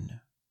he's in.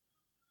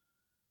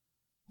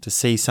 To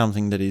see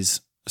something that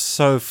is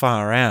so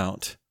far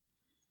out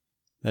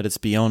that it's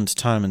beyond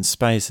time and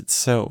space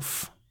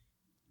itself.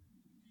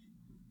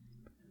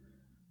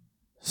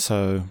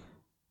 So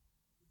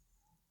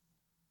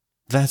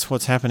that's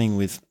what's happening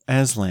with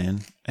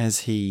Aslan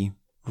as he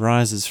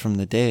rises from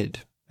the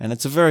dead. And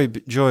it's a very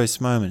joyous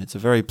moment. It's a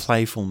very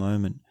playful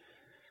moment.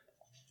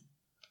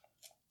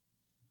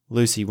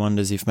 Lucy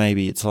wonders if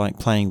maybe it's like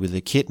playing with a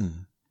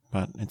kitten,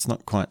 but it's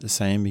not quite the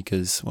same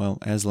because, well,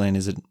 Aslan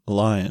is a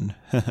lion.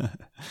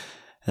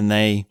 And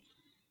they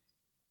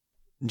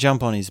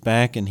jump on his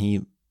back and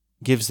he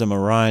gives them a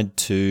ride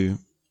to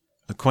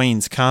the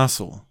Queen's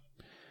castle.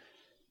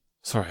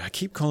 Sorry, I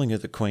keep calling her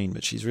the Queen,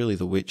 but she's really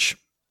the witch.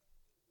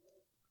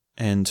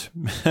 And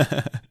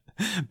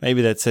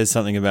maybe that says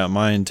something about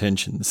my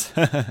intentions.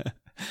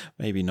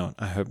 Maybe not.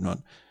 I hope not.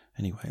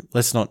 Anyway,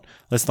 let's not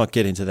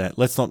get into that.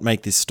 Let's not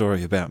make this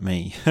story about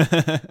me.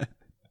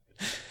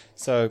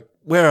 So,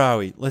 where are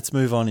we? Let's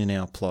move on in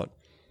our plot.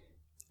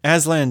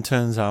 Aslan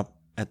turns up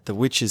at the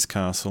witch's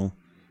castle,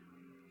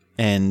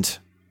 and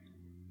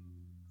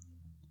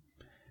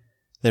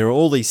there are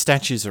all these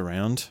statues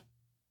around,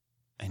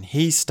 and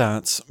he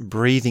starts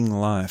breathing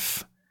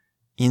life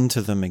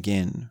into them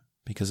again.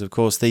 Because, of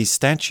course, these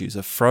statues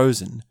are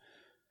frozen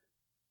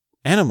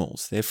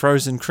animals. They're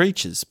frozen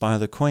creatures by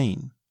the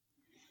Queen.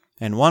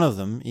 And one of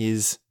them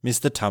is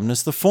Mr.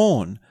 Tumnus the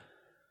Fawn.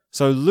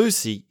 So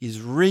Lucy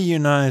is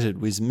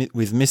reunited with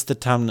Mr.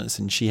 Tumnus,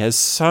 and she has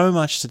so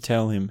much to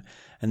tell him,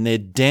 and they're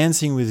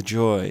dancing with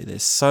joy. They're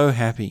so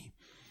happy.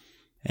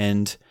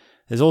 And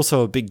there's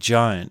also a big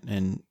giant,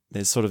 and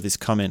there's sort of this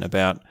comment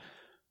about,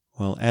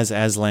 well, as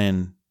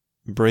Aslan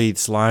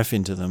breathes life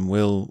into them,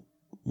 will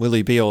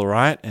he be all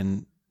right?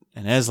 And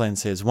Aslan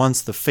says,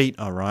 once the feet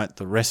are right,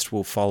 the rest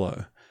will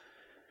follow.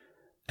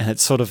 And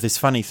it's sort of this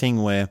funny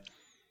thing where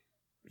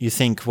you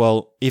think,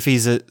 well, if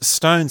he's a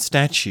stone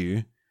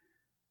statue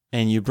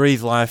and you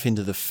breathe life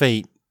into the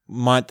feet,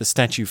 might the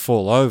statue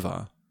fall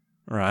over,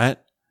 right?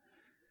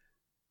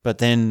 But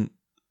then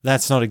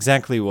that's not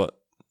exactly what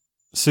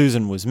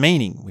Susan was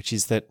meaning, which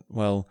is that,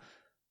 well,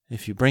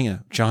 if you bring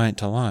a giant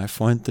to life,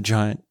 won't the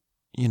giant,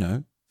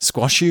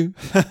 squash you?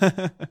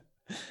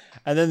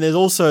 And then there's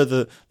also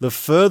the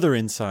further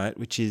insight,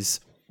 which is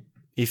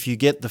if you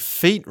get the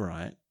feet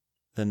right,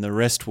 then the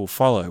rest will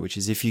follow, which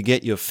is if you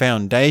get your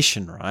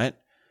foundation right,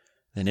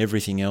 then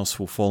everything else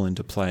will fall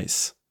into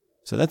place.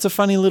 So that's a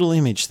funny little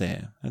image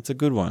there. That's a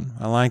good one.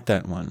 I like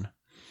that one.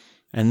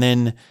 And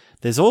then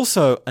there's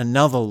also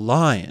another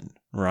lion,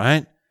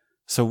 right?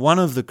 So one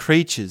of the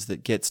creatures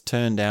that gets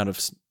turned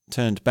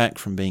back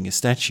from being a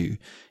statue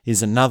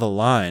is another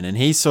lion. And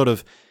he's sort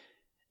of,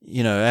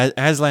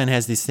 Aslan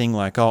has this thing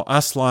like, oh,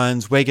 us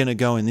lions, we're going to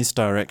go in this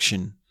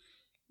direction.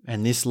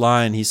 And this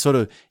lion, he sort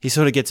of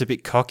gets a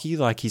bit cocky,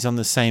 like he's on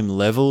the same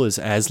level as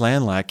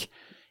Aslan, like,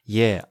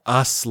 yeah,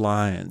 us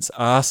lions,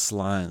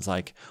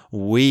 like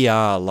we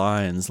are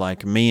lions,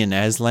 like me and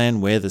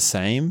Aslan, we're the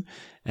same.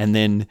 And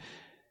then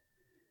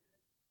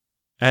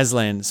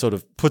Aslan sort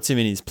of puts him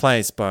in his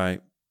place by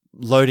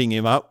loading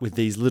him up with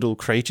these little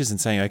creatures and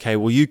saying, okay,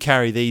 well, you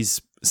carry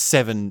these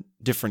 7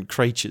 different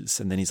creatures.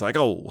 And then he's like,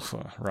 oh,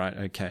 right,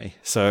 okay.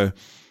 So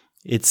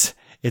it's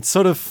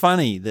sort of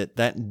funny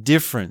that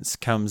difference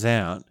comes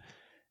out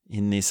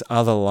in this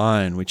other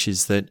lion, which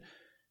is that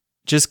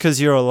just because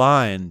you're a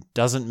lion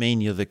doesn't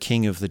mean you're the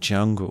king of the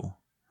jungle,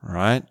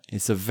 right?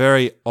 It's a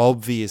very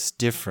obvious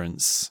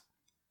difference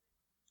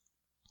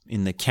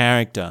in the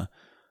character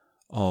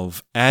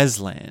of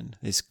Aslan,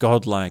 this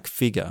godlike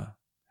figure,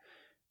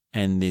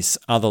 and this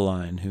other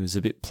lion who is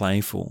a bit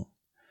playful.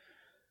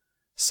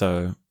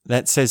 So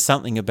that says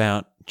something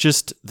about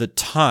just the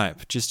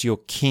type, just your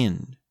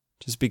kin,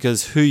 just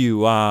because who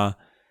you are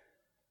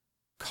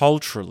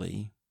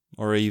culturally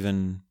or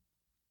even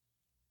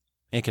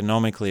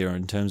economically or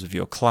in terms of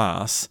your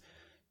class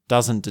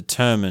doesn't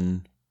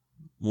determine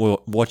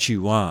what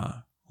you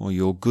are or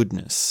your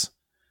goodness.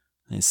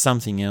 There's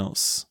something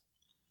else.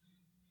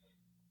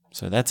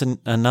 So that's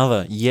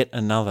yet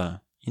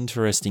another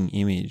interesting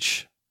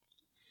image.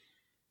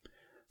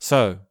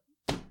 So,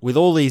 with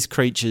all these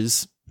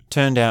creatures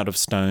turned out of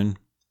stone,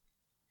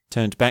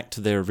 turned back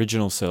to their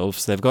original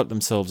selves, they've got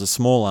themselves a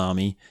small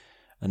army,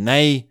 and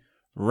they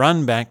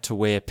run back to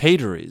where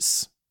Peter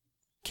is,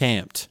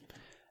 camped.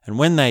 And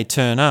when they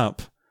turn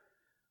up,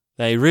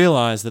 they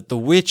realise that the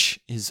witch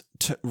is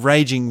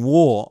raging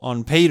war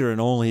on Peter and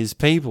all his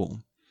people.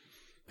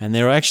 And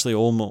there are actually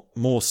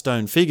more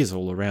stone figures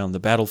all around the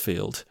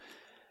battlefield.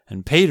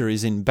 And Peter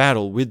is in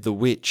battle with the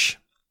witch.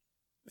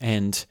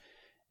 And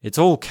it's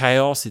all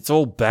chaos, it's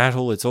all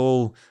battle, it's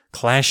all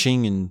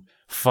clashing and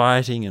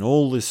fighting and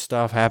all this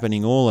stuff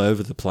happening all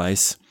over the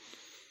place.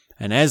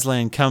 And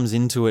Aslan comes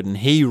into it and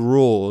he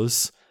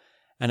roars.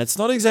 And it's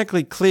not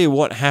exactly clear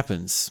what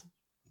happens.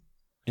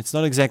 It's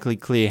not exactly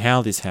clear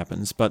how this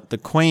happens, but the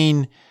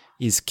Queen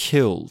is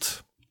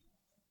killed.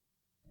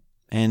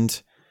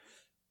 And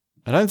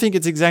I don't think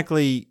it's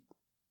exactly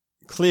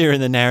clear in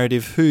the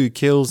narrative who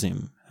kills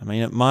him. I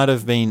mean, it might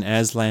have been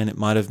Aslan, it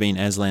might have been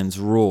Aslan's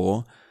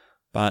roar,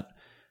 but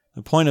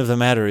the point of the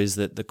matter is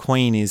that the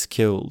Queen is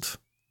killed.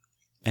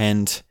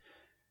 And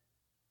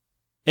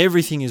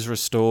everything is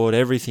restored,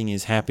 everything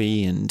is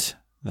happy, and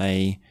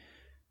they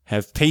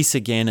have peace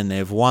again, and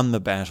they've won the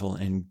battle,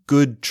 and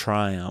good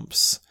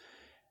triumphs.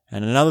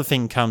 And another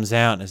thing comes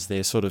out as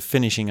they're sort of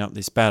finishing up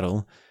this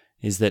battle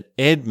is that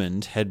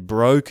Edmund had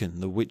broken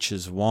the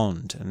witch's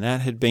wand, and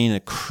that had been a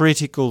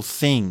critical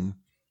thing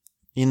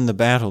in the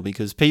battle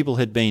because people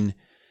had been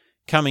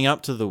coming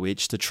up to the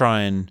witch to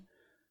try and,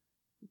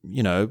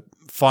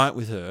 fight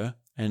with her,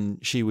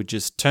 and she would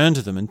just turn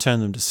to them and turn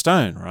them to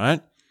stone,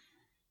 right?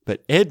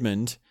 But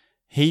Edmund,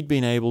 he'd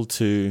been able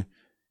to,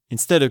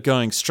 instead of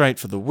going straight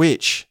for the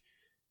witch,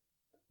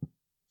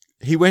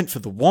 he went for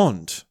the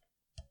wand.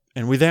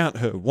 And without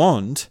her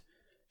wand,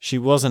 she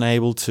wasn't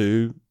able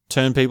to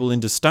turn people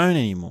into stone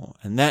anymore.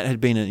 And that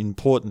had been an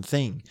important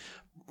thing.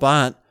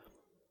 But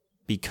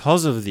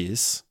because of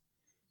this,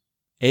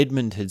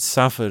 Edmund had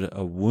suffered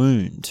a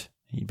wound.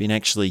 He'd been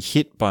actually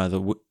hit by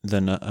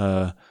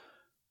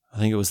I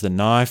think it was the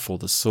knife or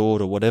the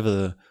sword or whatever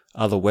the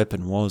other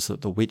weapon was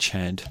that the witch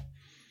had.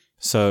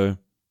 So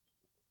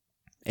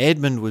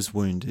Edmund was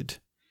wounded.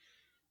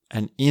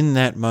 And in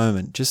that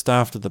moment, just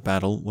after the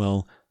battle,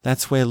 well,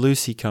 that's where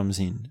Lucy comes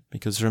in.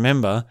 Because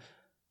remember,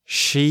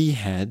 she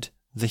had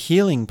the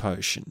healing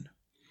potion.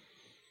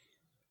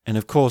 And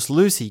of course,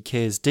 Lucy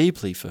cares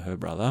deeply for her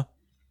brother.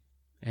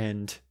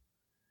 And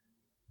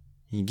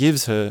she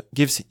gives him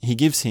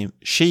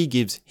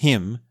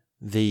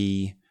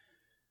the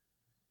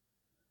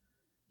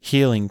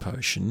healing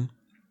potion.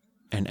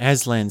 And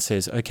Aslan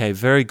says, okay,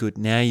 very good,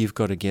 now you've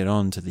got to get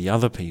on to the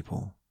other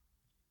people.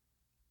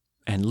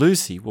 And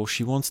Lucy, well,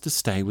 she wants to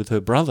stay with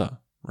her brother,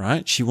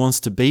 right? She wants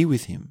to be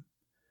with him.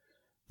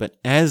 But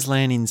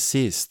Aslan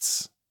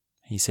insists.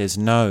 He says,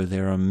 no,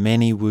 there are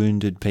many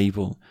wounded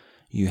people.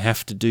 You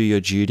have to do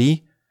your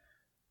duty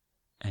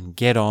and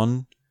get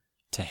on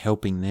to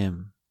helping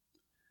them.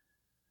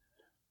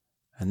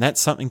 And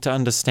that's something to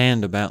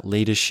understand about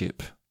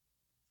leadership.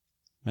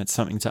 That's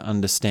something to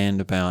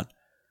understand about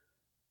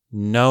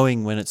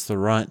knowing when it's the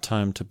right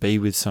time to be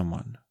with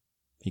someone.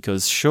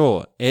 Because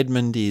sure,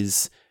 Edmund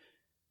is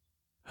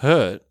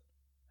hurt,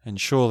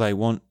 and sure they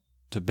want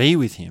to be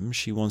with him.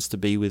 She wants to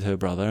be with her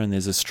brother, and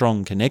there's a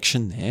strong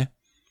connection there.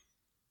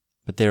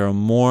 But there are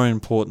more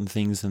important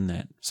things than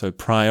that. So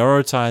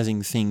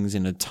prioritizing things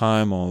in a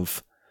time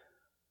of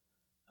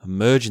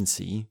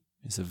emergency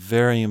is a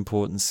very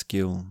important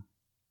skill.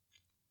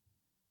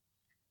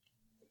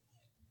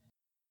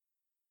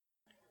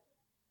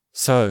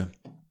 So,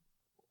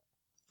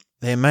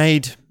 they're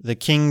made the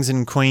kings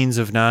and queens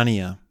of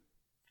Narnia,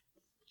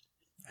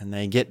 and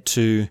they get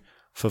to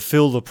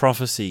fulfill the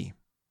prophecy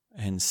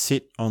and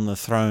sit on the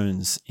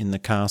thrones in the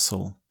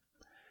castle.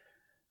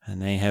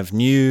 And they have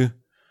new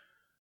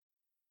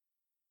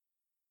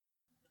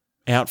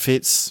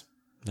outfits,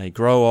 they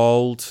grow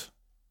old,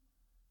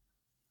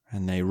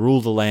 and they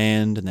rule the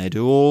land, and they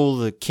do all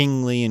the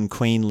kingly and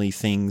queenly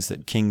things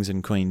that kings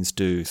and queens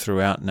do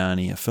throughout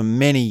Narnia for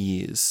many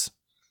years.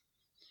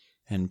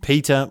 And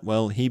Peter,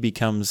 well, he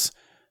becomes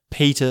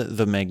Peter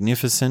the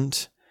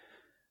Magnificent,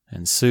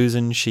 and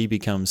Susan, she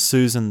becomes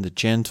Susan the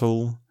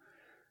Gentle,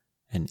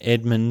 and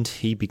Edmund,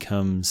 he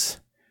becomes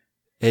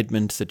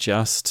Edmund the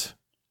Just,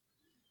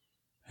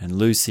 and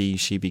Lucy,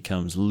 she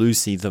becomes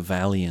Lucy the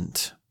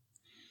Valiant.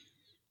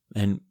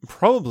 And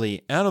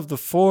probably out of the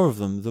four of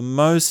them, the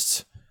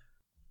most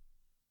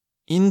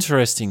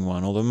interesting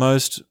one, or the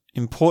most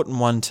important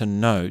one to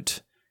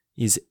note,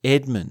 is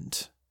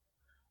Edmund,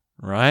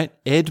 right?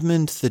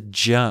 Edmund the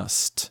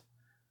Just.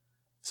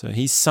 So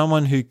he's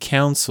someone who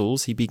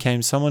counsels, he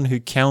became someone who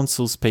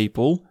counsels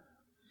people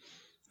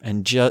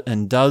and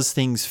does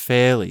things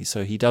fairly.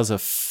 So he does a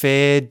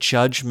fair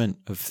judgment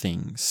of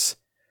things.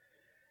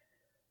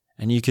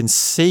 And you can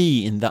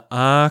see in the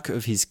arc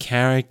of his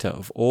character,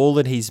 of all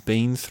that he's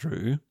been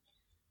through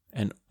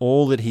and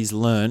all that he's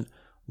learnt,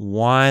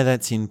 why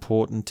that's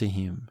important to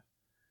him.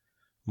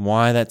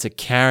 Why that's a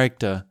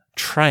character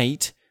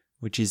trait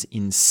which is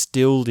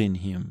instilled in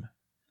him.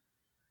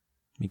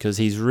 Because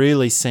he's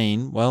really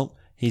seen, well,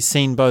 he's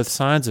seen both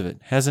sides of it,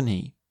 hasn't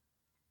he?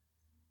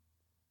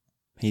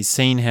 He's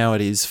seen how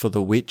it is for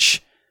the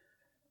witch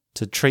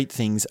to treat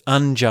things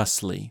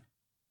unjustly,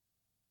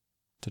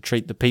 to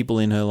treat the people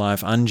in her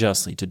life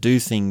unjustly, to do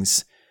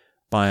things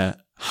by a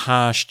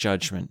harsh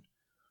judgment.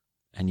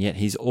 And yet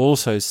he's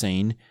also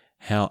seen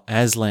how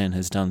Aslan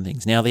has done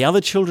things. Now, the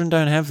other children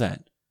don't have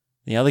that.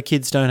 The other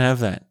kids don't have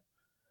that.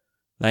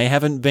 They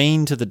haven't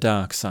been to the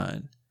dark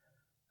side.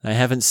 They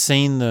haven't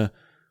seen the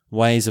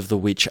ways of the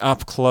witch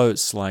up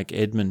close like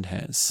Edmund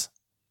has.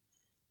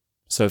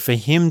 So for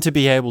him to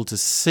be able to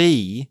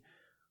see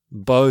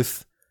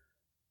both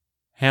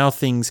how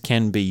things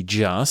can be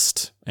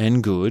just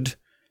and good,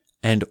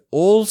 and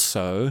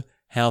also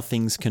how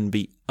things can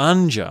be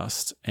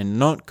unjust and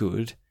not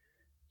good,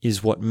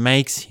 is what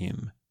makes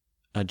him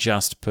a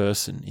just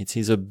person. It's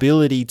his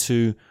ability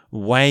to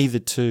weigh the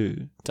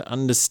two, to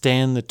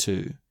understand the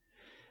two.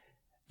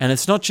 And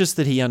it's not just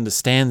that he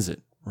understands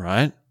it,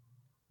 right?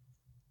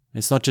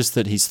 It's not just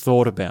that he's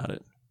thought about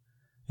it.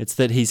 It's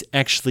that he's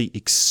actually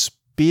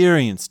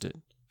experienced it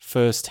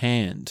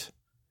firsthand.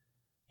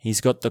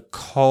 He's got the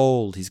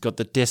cold, he's got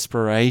the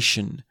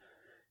desperation,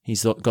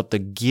 he's got the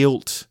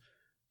guilt,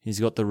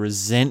 he's got the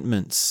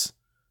resentments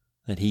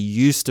that he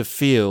used to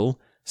feel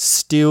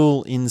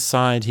still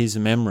inside his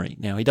memory.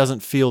 Now, he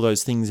doesn't feel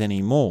those things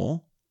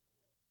anymore.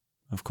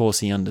 Of course,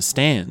 he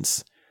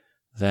understands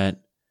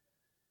that,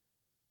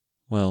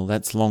 well,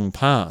 that's long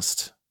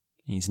past.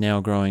 He's now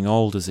growing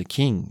old as a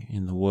king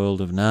in the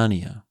world of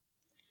Narnia.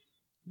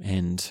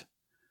 And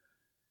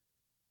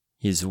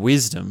his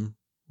wisdom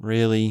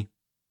really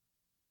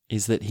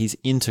is that he's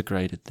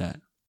integrated that.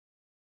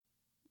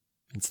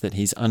 It's that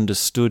he's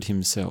understood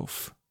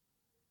himself.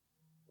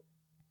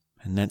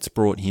 And that's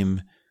brought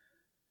him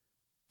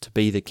to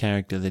be the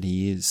character that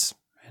he is.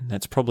 And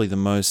that's probably the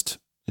most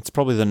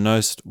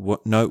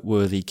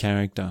noteworthy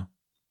character.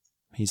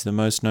 He's the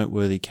most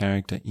noteworthy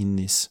character in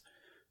this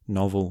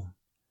novel.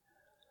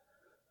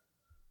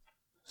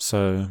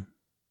 So,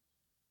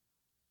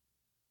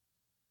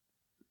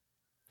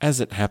 as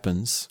it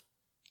happens,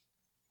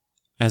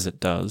 as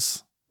it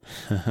does,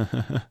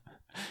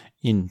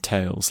 in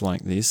tales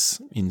like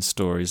this, in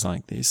stories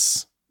like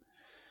this.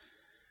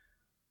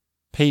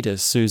 Peter,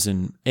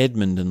 Susan,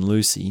 Edmund and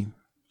Lucy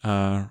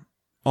are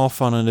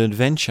off on an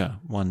adventure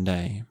one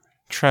day,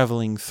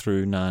 travelling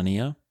through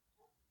Narnia.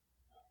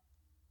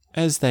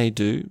 As they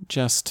do,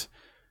 just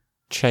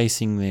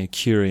chasing their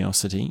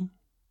curiosity.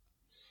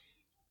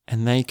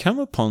 And they come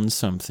upon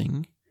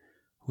something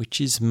which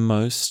is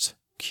most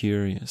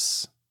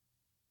curious.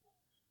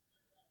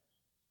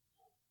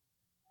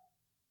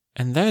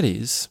 And that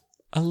is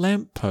a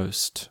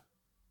lamppost.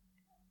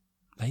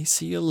 They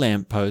see a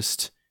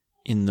lamppost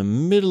in the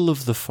middle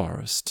of the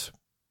forest,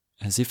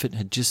 as if it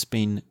had just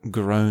been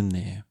grown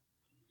there.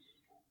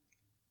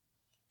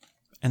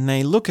 And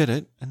they look at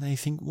it and they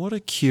think, what a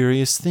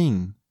curious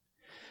thing.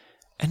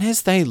 And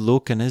as they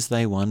look and as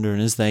they wonder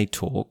and as they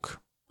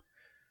talk,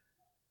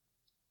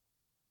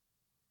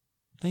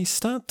 they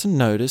start to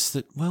notice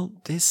that, well,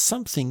 there's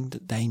something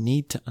that they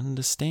need to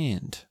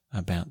understand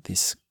about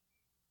this.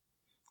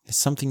 There's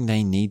something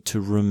they need to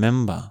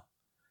remember.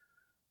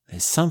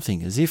 There's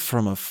something as if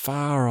from a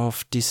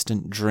far-off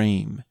distant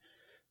dream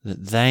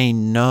that they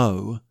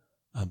know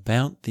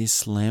about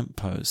this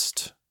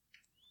lamppost.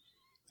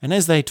 And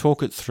as they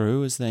talk it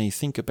through, as they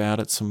think about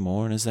it some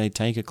more, and as they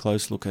take a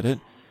close look at it,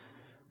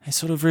 they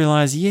sort of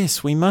realize,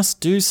 yes, we must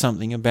do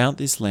something about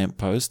this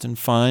lamppost and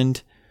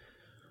find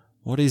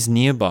what is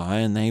nearby,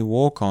 and they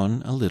walk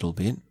on a little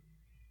bit.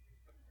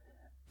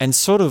 And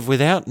sort of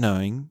without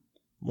knowing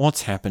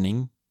what's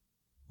happening,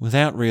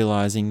 without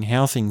realizing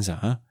how things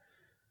are,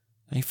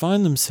 they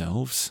find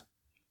themselves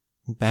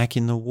back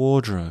in the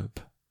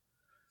wardrobe.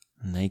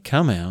 And they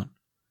come out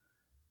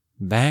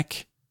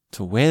back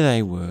to where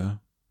they were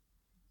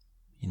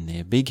in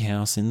their big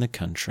house in the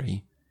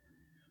country,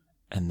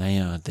 and they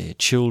are their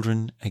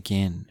children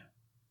again.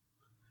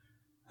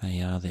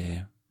 They are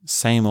their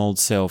same old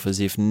self, as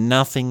if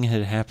nothing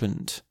had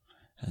happened,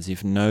 as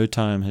if no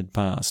time had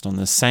passed, on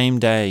the same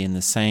day in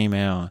the same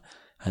hour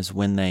as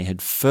when they had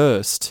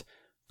first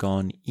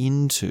gone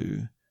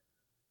into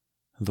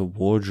the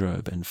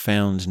wardrobe and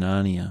found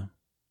Narnia.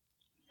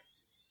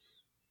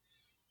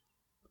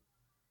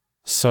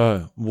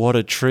 So, what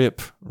a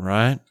trip,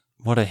 right?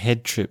 What a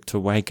head trip to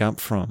wake up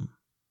from.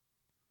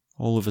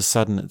 All of a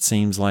sudden it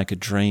seems like a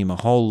dream. A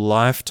whole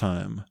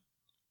lifetime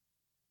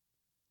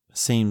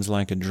seems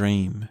like a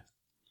dream.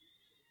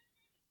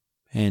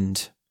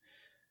 And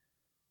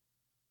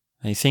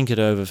they think it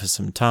over for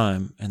some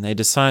time, and they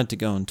decide to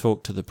go and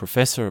talk to the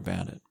professor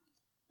about it.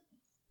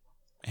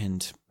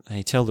 And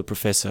they tell the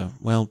professor,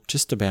 well,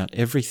 just about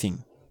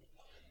everything.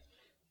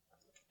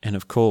 And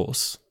of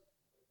course,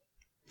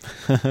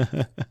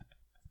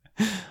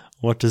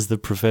 what does the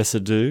professor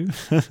do?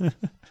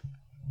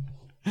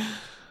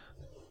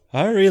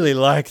 I really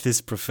like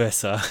this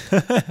professor.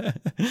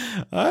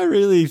 I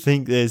really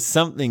think there's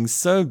something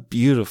so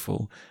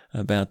beautiful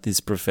about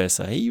this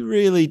professor. He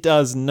really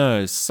does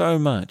know so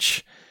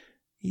much.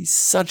 He's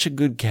such a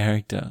good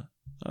character.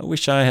 I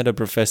wish I had a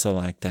professor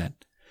like that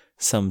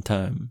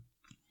sometime.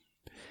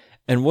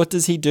 And what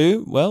does he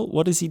do? Well,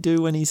 what does he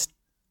do when he's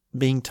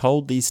being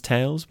told these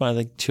tales by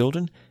the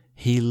children?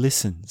 He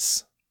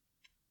listens.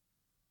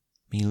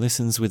 He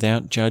listens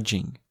without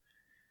judging.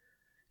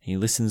 He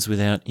listens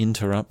without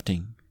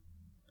interrupting.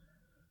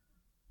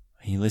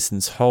 He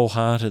listens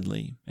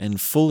wholeheartedly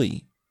and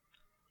fully.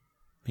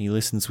 He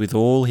listens with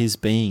all his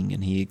being,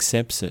 and he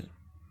accepts it.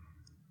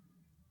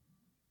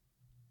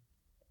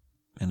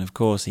 And of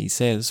course he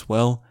says,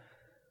 well,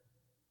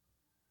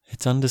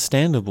 it's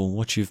understandable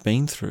what you've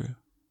been through.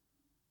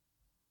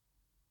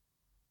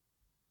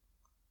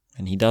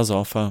 And he does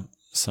offer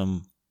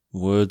some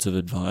words of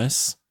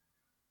advice,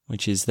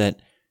 which is that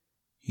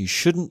you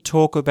shouldn't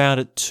talk about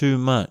it too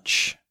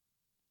much.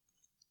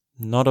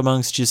 Not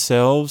amongst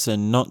yourselves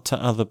and not to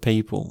other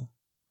people.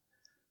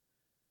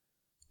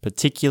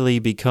 Particularly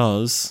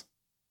because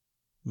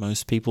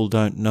most people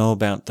don't know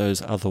about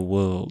those other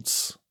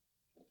worlds.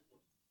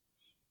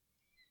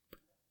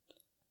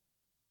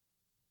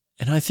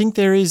 And I think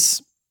there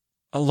is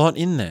a lot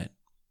in that.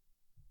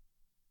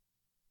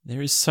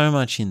 There is so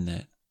much in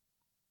that.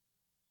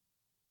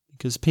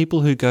 Because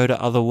people who go to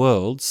other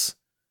worlds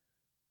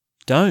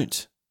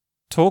don't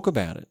talk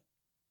about it.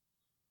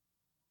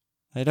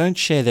 They don't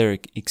share their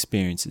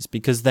experiences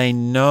because they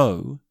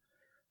know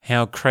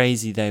how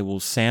crazy they will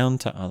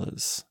sound to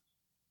others.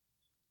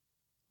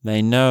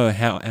 They know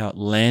how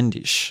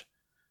outlandish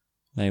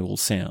they will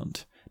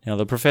sound. Now,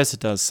 the professor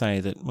does say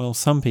that, well,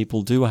 some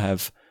people do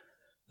have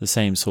the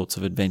same sorts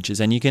of adventures,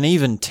 and you can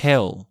even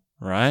tell,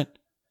 right?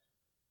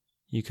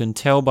 You can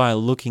tell by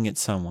looking at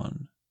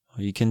someone,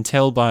 or you can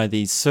tell by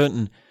these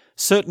certain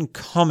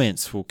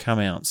comments will come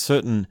out,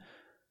 certain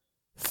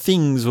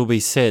things will be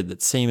said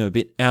that seem a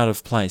bit out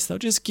of place. They'll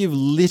just give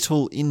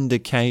little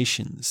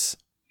indications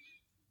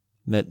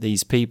that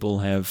these people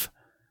have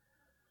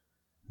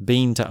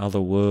been to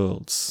other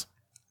worlds.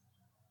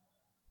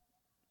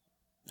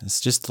 It's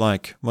just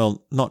like,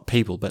 well, not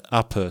people, but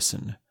a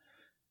person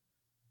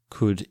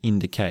could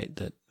indicate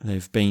that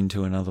they've been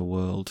to another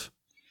world.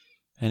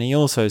 And he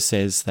also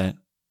says that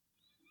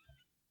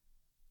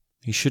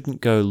You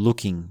shouldn't go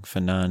looking for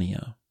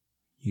Narnia.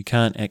 You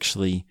can't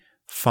actually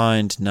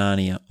find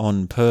Narnia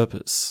on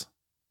purpose.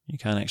 You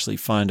can't actually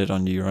find it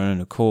on your own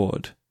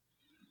accord.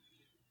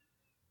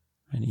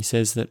 And he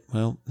says that,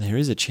 well, there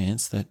is a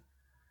chance that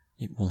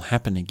it will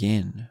happen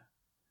again.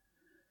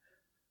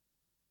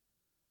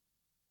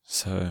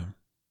 So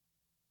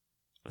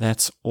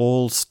that's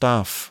all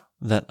stuff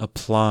that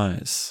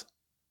applies.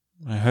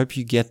 I hope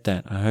you get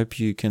that. I hope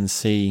you can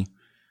see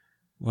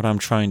what I'm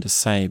trying to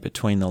say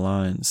between the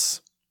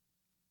lines.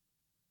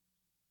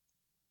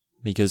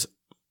 Because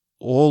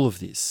all of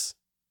this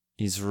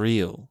is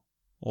real.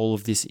 All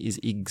of this is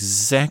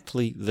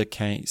exactly the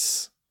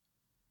case.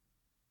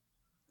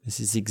 This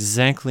is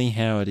exactly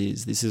how it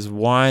is. This is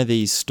why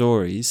these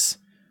stories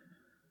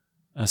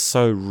are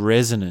so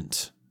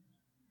resonant.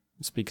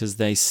 It's because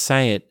they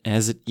say it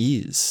as it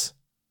is.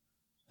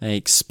 They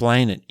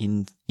explain it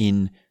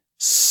in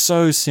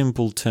so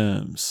simple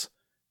terms,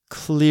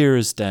 clear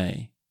as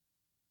day,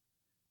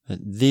 that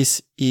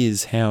this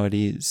is how it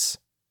is.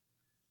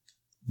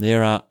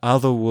 There are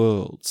other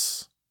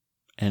worlds,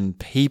 and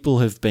people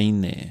have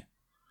been there,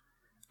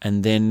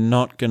 and they're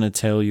not going to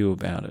tell you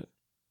about it.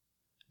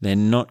 They're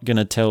not going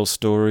to tell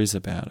stories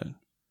about it.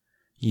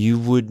 You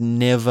would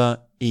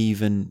never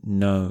even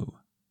know.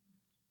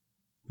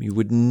 You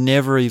would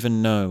never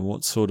even know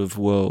what sort of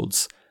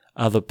worlds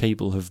other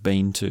people have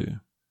been to.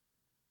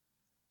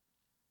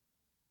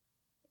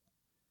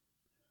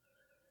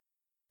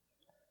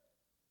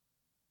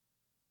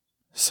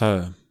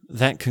 So,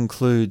 that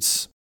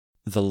concludes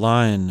The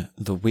Lion,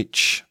 the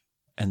Witch,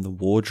 and the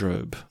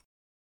Wardrobe.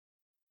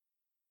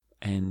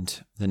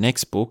 And the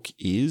next book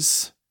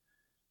is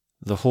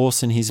The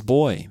Horse and His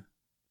Boy.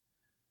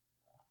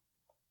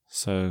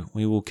 So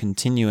we will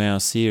continue our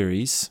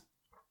series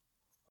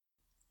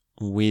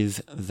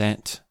with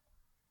that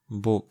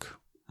book,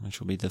 which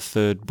will be the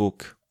third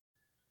book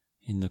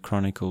in the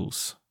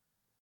Chronicles.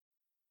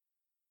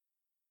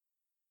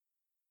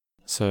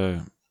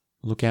 So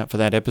look out for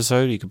that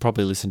episode. You could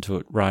probably listen to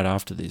it right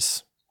after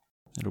this.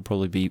 It'll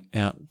probably be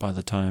out by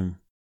the time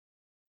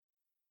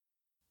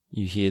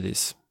you hear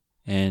this.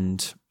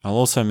 And I'll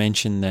also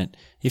mention that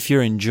if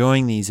you're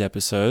enjoying these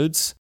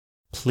episodes,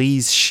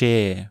 please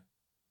share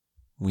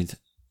with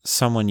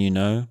someone you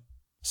know,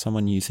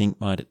 someone you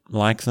think might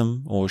like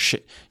them, or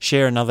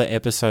share another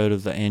episode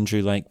of the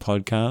Andrew Lake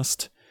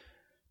podcast.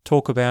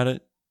 Talk about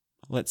it,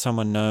 let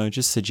someone know,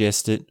 just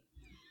suggest it,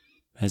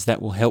 as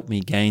that will help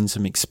me gain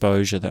some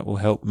exposure, that will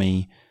help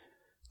me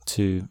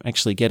to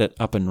actually get it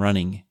up and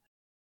running.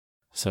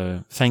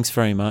 So thanks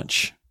very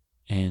much,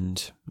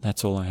 and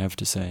that's all I have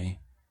to say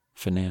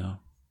for now.